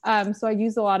 So I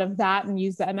use a lot of that and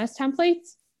use the MS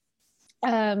templates.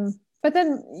 But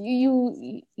then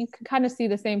you can kind of see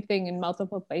the same thing in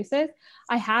multiple places.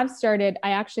 I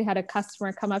actually had a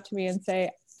customer come up to me and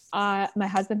say, my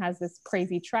husband has this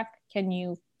crazy truck. Can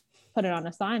you put it on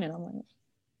a sign? And I'm like,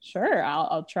 sure,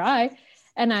 I'll try.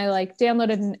 And I like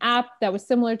downloaded an app that was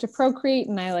similar to Procreate,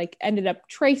 and I like ended up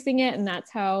tracing it. And that's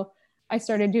how I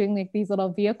started doing like these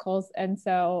little vehicles. And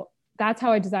so that's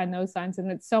how I designed those signs.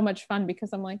 And it's so much fun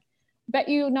because I'm like, bet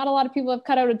you not a lot of people have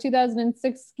cut out a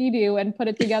 2006 Ski-Doo and put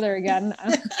it together again.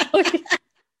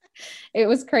 It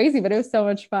was crazy, but it was so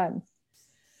much fun.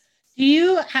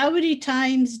 How many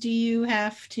times do you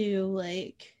have to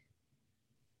like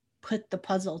put the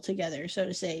puzzle together, so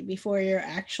to say, before you're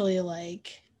actually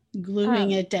like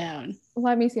gluing it down?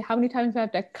 Let me see. How many times do I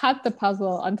have to cut the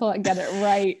puzzle until I get it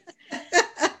right?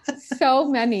 So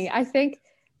many. I think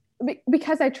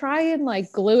because I try and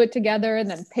like glue it together and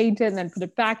then paint it and then put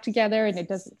it back together and it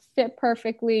doesn't fit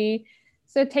perfectly.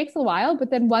 So it takes a while, but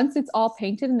then once it's all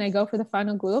painted and I go for the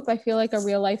final glue up, I feel like a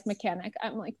real life mechanic.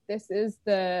 I'm like, this is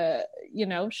the,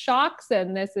 shocks,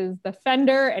 and this is the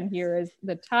fender, and here is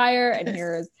the tire, and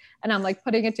and I'm like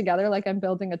putting it together like I'm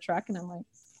building a truck, and I'm like,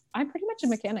 I'm pretty much a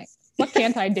mechanic. What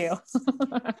can't I do?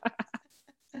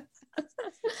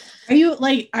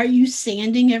 Are you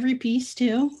sanding every piece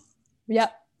too?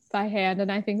 Yep, by hand.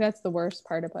 And I think that's the worst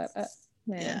part about it.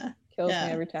 Man, kills me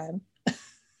every time.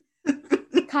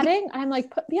 Cutting, I'm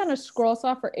like, put me on a scroll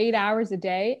saw for 8 hours a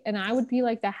day, and I would be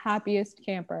like the happiest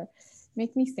camper.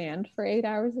 Make me sand for 8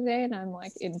 hours a day, and I'm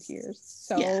like in tears.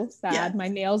 So sad. Yeah. My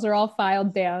nails are all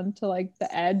filed down to like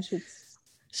the edge.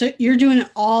 So you're doing it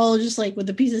all just like with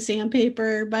a piece of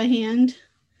sandpaper by hand?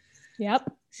 Yep.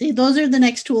 See, those are the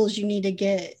next tools you need to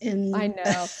get. I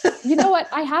know. You know what?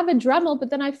 I have a Dremel, but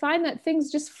then I find that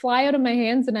things just fly out of my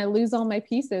hands and I lose all my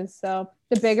pieces. So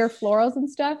the bigger florals and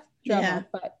stuff, Dremel,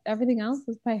 but everything else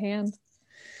is by hand.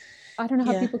 I don't know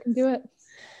how people can do it.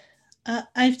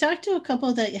 I've talked to a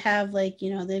couple that have like,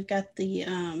 they've got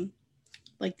the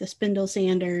like the spindle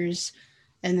sanders,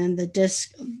 and then the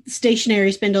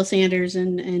stationary spindle sanders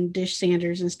and dish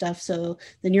sanders and stuff. So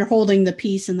then you're holding the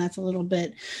piece, and that's a little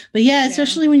bit, but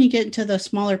especially when you get into the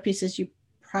smaller pieces, you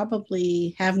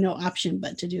probably have no option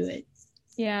but to do it.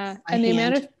 Yeah. And the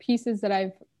amount of pieces that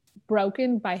I've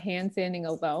broken by hand sanding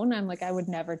alone, I'm like, I would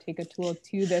never take a tool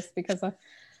to this because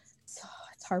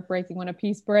it's heartbreaking when a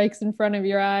piece breaks in front of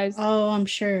your eyes. Oh, I'm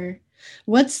sure.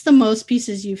 What's the most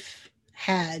pieces you've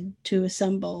had to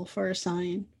assemble for a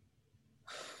sign?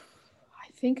 I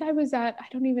think I was I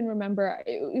don't even remember.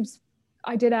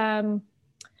 I did a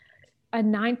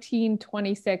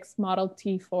 1926 Model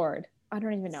T Ford. I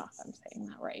don't even know if I'm saying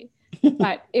that right,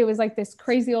 but it was like this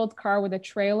crazy old car with a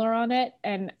trailer on it.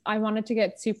 And I wanted to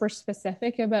get super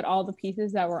specific about all the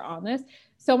pieces that were on this.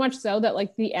 So much so that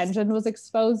like the engine was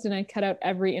exposed, and I cut out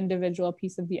every individual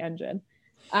piece of the engine.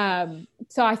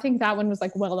 So I think that one was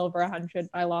like well over 100.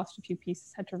 I lost a few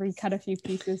pieces, had to recut a few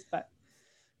pieces, but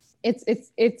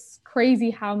it's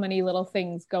crazy how many little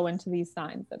things go into these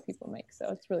signs that people make. So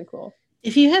it's really cool.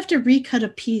 If you have to recut a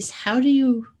piece, how do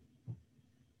you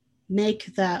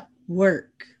make that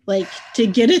work? Like to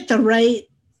get it the right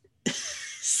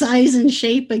size and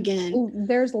shape again?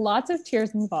 There's lots of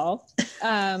tears involved.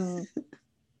 There's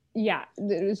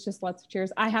just lots of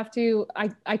tears.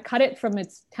 I cut it from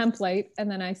its template,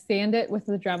 and then I sand it with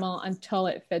the Dremel until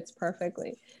it fits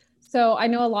perfectly. So I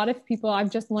know a lot of people, I've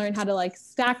just learned how to like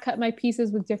stack cut my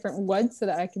pieces with different woods so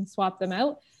that I can swap them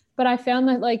out. But I found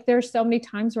that like there's so many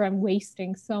times where I'm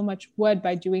wasting so much wood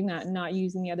by doing that and not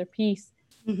using the other piece.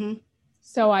 Mm-hmm.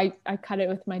 So I cut it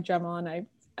with my Dremel, and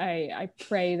I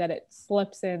pray that it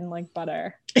slips in like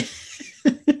butter.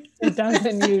 It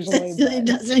doesn't usually. It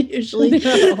doesn't usually.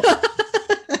 No.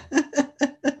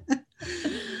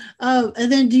 Oh,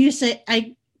 and then did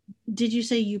you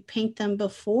say you paint them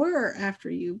before or after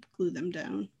you glue them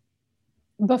down?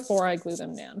 Before I glue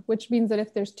them down, which means that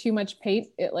if there's too much paint,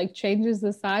 it like changes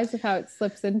the size of how it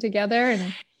slips in together.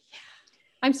 And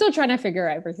I'm still trying to figure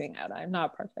everything out. I'm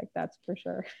not perfect, that's for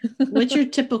sure. What's your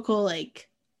typical like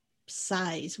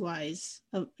size wise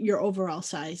of your overall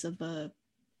size of a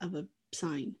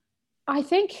sign? I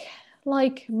think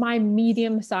like my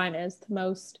medium sign is the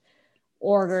most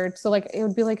ordered. So like it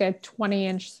would be like a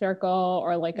 20-inch circle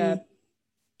or like a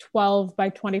 12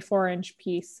 by 24-inch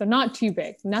piece. So not too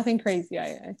big, nothing crazy.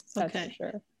 That's okay. For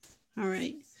sure. All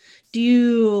right. Do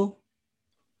you,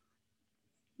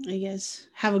 I guess,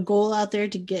 have a goal out there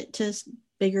to get to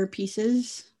bigger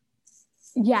pieces?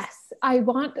 Yes, I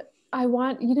want,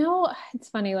 you know, it's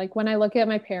funny. Like when I look at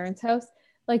my parents' house,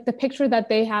 like the picture that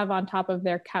they have on top of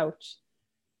their couch,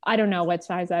 I don't know what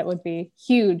size that would be.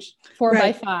 Huge,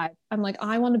 4x5. I'm like,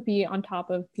 I want to be on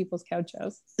top of people's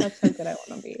couches. That's how good I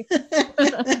want to be.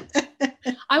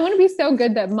 I want to be so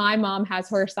good that my mom has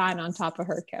her sign on top of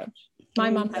her couch.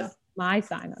 My mom has my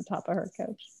sign on top of her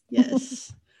couch.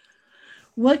 Yes.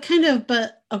 What kind of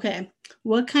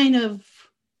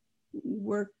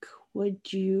work would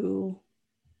you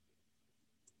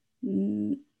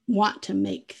want to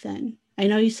make then? I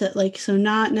know you said like, so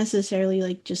not necessarily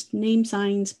like just name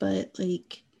signs, but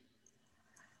like.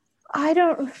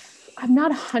 I'm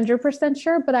not 100%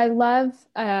 sure, but I love,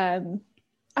 I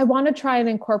want to try and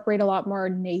incorporate a lot more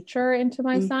nature into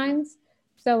my signs.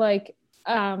 So like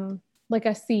a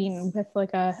scene with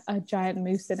like a giant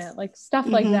moose in it, like stuff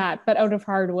like that, but out of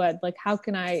hardwood. Like how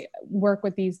can I work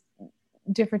with these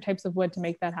different types of wood to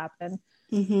make that happen?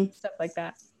 Stuff like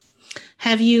that.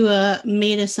 Have you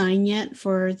made a sign yet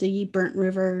for the Burnt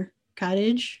River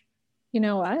Cottage? You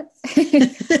know what?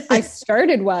 I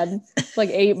started one like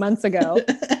 8 months ago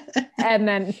and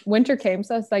then winter came.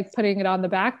 So I was like putting it on the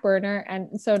back burner.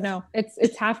 And so no,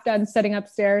 it's half done setting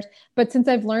upstairs. But since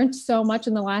I've learned so much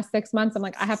in the last 6 months, I'm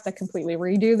like, I have to completely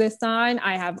redo this sign.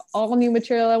 I have all new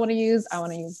material I want to use. I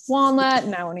want to use walnut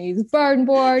and I want to use barn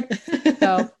board.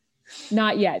 So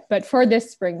not yet, but for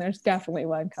this spring, there's definitely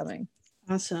one coming.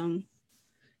 Awesome.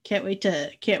 Can't wait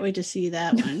to see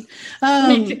that one.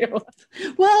 Me too.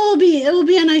 Well, it'll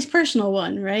be a nice personal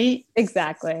one, right?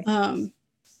 Exactly.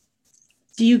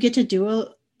 Do you get to do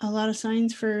a lot of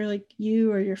signs for like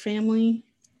you or your family?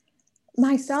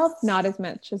 Myself, not as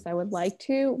much as I would like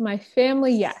to. My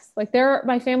family, yes. Like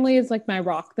my family is like my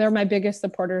rock. They're my biggest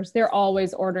supporters. They're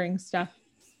always ordering stuff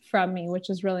from me, which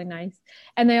is really nice.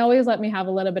 And they always let me have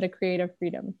a little bit of creative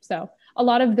freedom. So a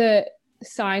lot of the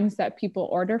signs that people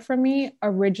order from me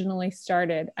originally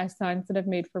started as signs that I've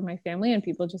made for my family and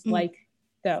people just like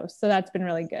those. So that's been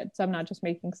really good. So I'm not just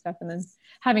making stuff and then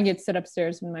having it sit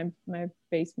upstairs in my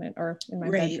basement or in my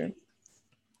bedroom.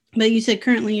 But you said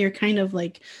currently you're kind of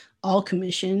like all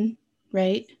commission,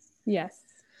 right? Yes.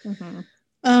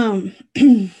 And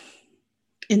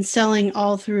selling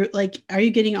all through, like, are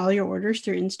you getting all your orders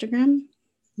through Instagram?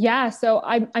 Yeah. So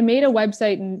I made a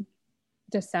website in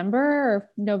December or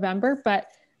November, but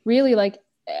really like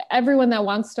everyone that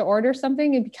wants to order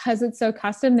something, and because it's so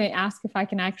custom, they ask if I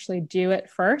can actually do it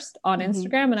first on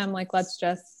Instagram. And I'm like, let's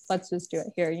just do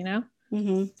it here, you know?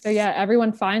 So yeah,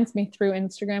 everyone finds me through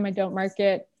Instagram. I don't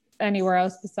market anywhere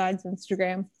else besides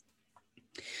Instagram.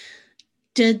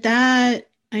 Did that,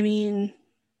 I mean,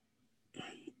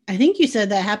 I think you said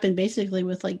that happened basically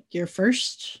with like your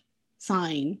first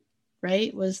sign,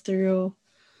 right? Was through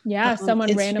someone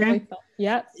Instagram? Randomly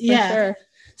sure.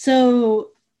 So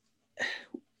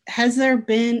has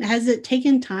it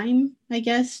taken time, I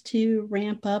guess, to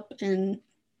ramp up and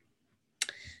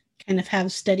kind of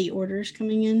have steady orders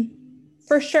coming in?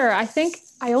 For sure. I think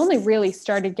I only really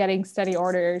started getting steady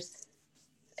orders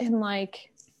in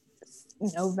like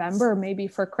November, maybe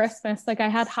for Christmas. Like I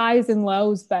had highs and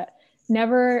lows, but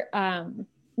never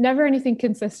anything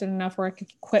consistent enough where I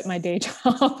could quit my day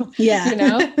job. Yeah. You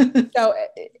know? So,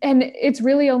 and it's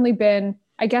really only been,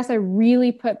 I guess I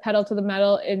really put pedal to the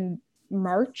metal in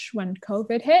March when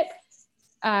COVID hit.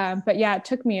 But yeah, it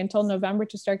took me until November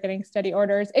to start getting steady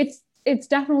orders. It's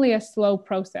definitely a slow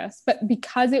process, but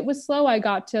because it was slow, I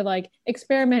got to like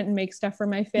experiment and make stuff for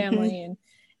my family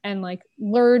and like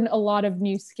learn a lot of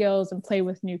new skills and play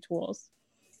with new tools.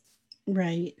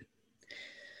 Right.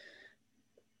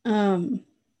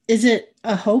 Is it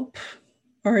a hope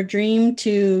or a dream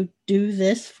to do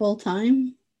this full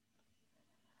time?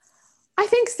 I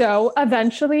think so.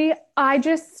 Eventually, I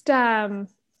just, I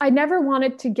never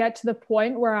wanted to get to the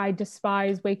point where I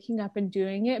despise waking up and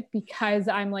doing it because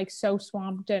I'm like so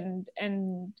swamped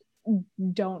and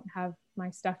don't have my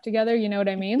stuff together. You know what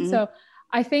I mean? So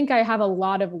I think I have a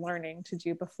lot of learning to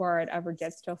do before it ever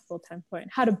gets to a full-time point.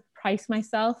 How to price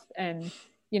myself and,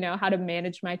 how to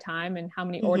manage my time and how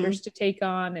many orders to take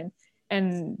on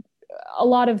and a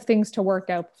lot of things to work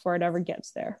out before it ever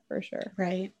gets there, for sure.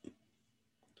 Right.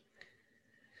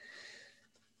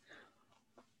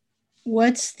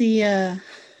 What's the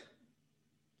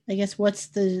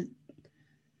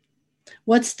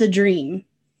dream?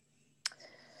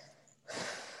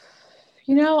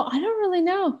 I don't really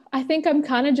know. I think I'm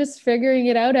kind of just figuring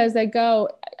it out as I go.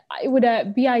 It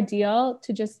would be ideal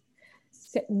to just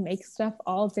sit and make stuff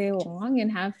all day long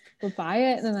and have people buy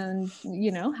it and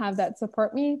then, have that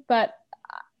support me. But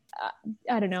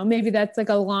I don't know, maybe that's like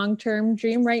a long-term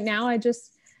dream. Right now, I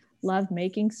just love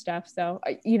making stuff. So,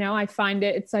 I find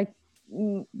it's like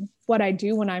what I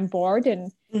do when I'm bored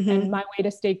and my way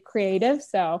to stay creative.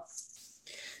 So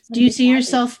do you see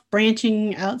yourself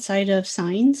branching outside of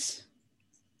signs?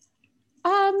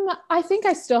 I think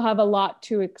I still have a lot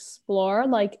to explore.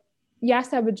 Like,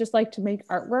 yes, I would just like to make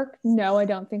artwork. No, I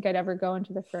don't think I'd ever go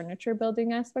into the furniture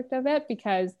building aspect of it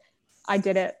because I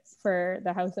did it for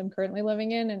the house I'm currently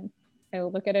living in and I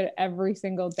look at it every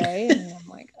single day and I'm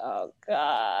like, oh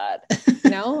God,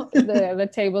 the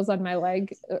tables on my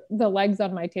the legs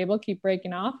on my table keep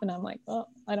breaking off. And I'm like, well,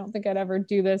 I don't think I'd ever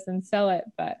do this and sell it,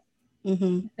 but I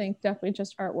think definitely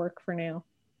just artwork for now.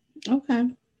 Okay.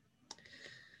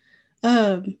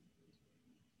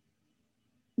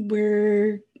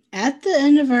 We're at the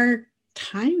end of our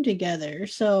time together,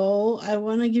 so I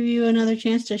want to give you another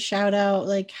chance to shout out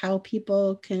like how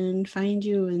people can find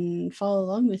you and follow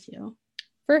along with you.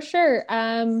 For sure.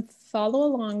 Follow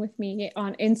along with me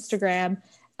on Instagram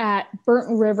at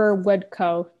Burnt River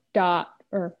Woodco.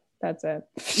 That's it.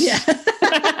 Yeah.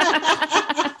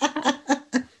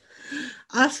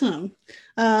 Awesome.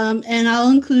 And I'll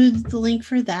include the link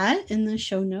for that in the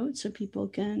show notes so people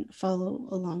can follow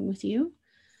along with you.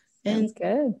 Sounds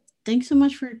good. Thanks so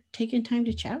much for taking time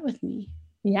to chat with me.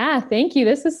 Yeah, thank you.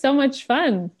 This is so much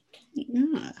fun.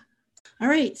 Yeah. All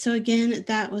right. So again,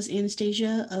 that was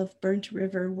Anastasia of Burnt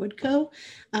River Woodco.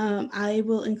 I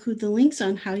will include the links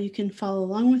on how you can follow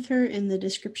along with her in the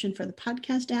description for the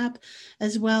podcast app,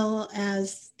 as well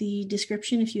as the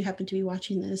description if you happen to be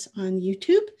watching this on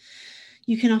YouTube.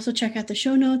 You can also check out the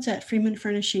show notes at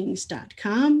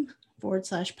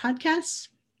freemanfurnishings.com/podcasts.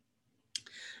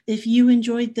 If you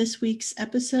enjoyed this week's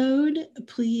episode,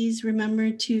 please remember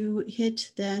to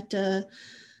hit that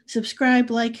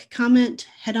subscribe, like, comment,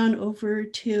 head on over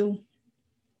to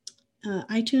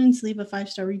iTunes, leave a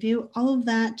 5-star review. All of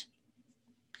that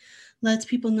lets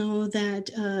people know that,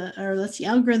 or lets the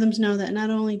algorithms know that not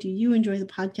only do you enjoy the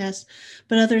podcast,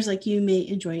 but others like you may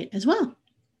enjoy it as well.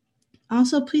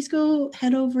 Also, please go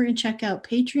head over and check out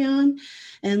Patreon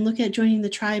and look at joining the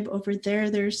tribe over there.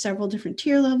 There's several different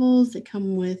tier levels that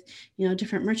come with,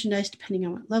 different merchandise depending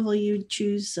on what level you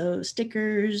choose. So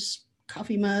stickers,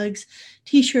 coffee mugs,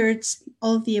 t-shirts,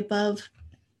 all of the above.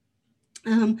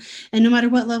 And no matter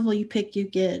what level you pick, you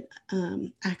get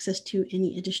access to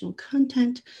any additional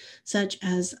content, such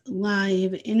as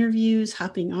live interviews,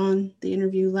 hopping on the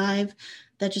interview live.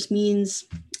 That just means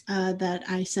that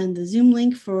I send the Zoom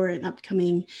link for an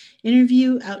upcoming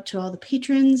interview out to all the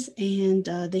patrons, and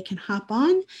they can hop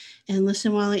on and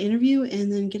listen while I interview and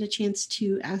then get a chance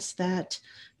to ask that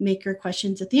maker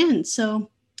questions at the end. So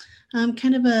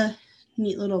kind of a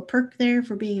neat little perk there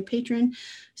for being a patron.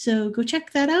 So go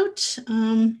check that out.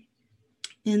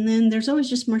 And then there's always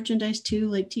just merchandise too,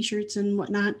 like t-shirts and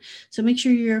whatnot. So make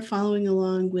sure you're following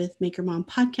along with Maker Mom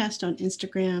Podcast on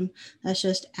Instagram. That's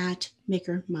just at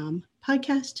Maker Mom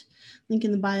Podcast. Link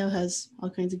in the bio has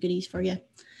all kinds of goodies for you.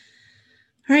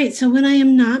 All right. So when I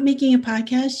am not making a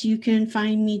podcast, you can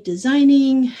find me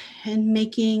designing and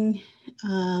making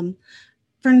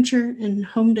furniture and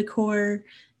home decor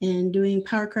and doing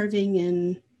power carving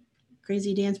and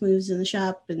crazy dance moves in the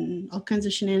shop and all kinds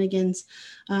of shenanigans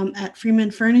at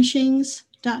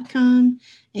freemanfurnishings.com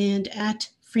and at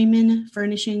Freeman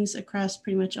Furnishings across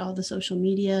pretty much all the social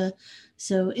media.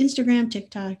 So Instagram,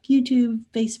 TikTok, YouTube,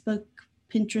 Facebook,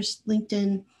 Pinterest,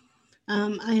 LinkedIn.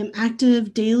 I am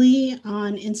active daily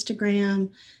on Instagram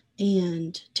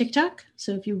and TikTok.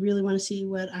 So if you really want to see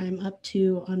what I'm up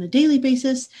to on a daily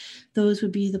basis, those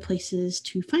would be the places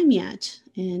to find me at.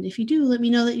 And if you do, let me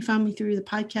know that you found me through the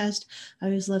podcast. I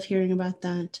always love hearing about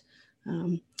that.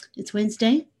 It's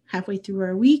Wednesday, halfway through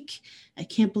our week. I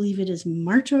can't believe it is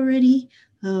March already.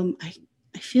 I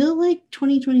feel like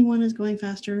 2021 is going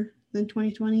faster than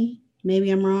 2020. Maybe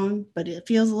I'm wrong, but it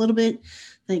feels a little bit,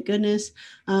 thank goodness.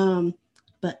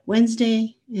 But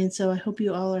Wednesday, and so I hope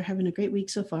you all are having a great week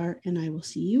so far, and I will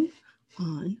see you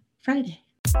on Friday.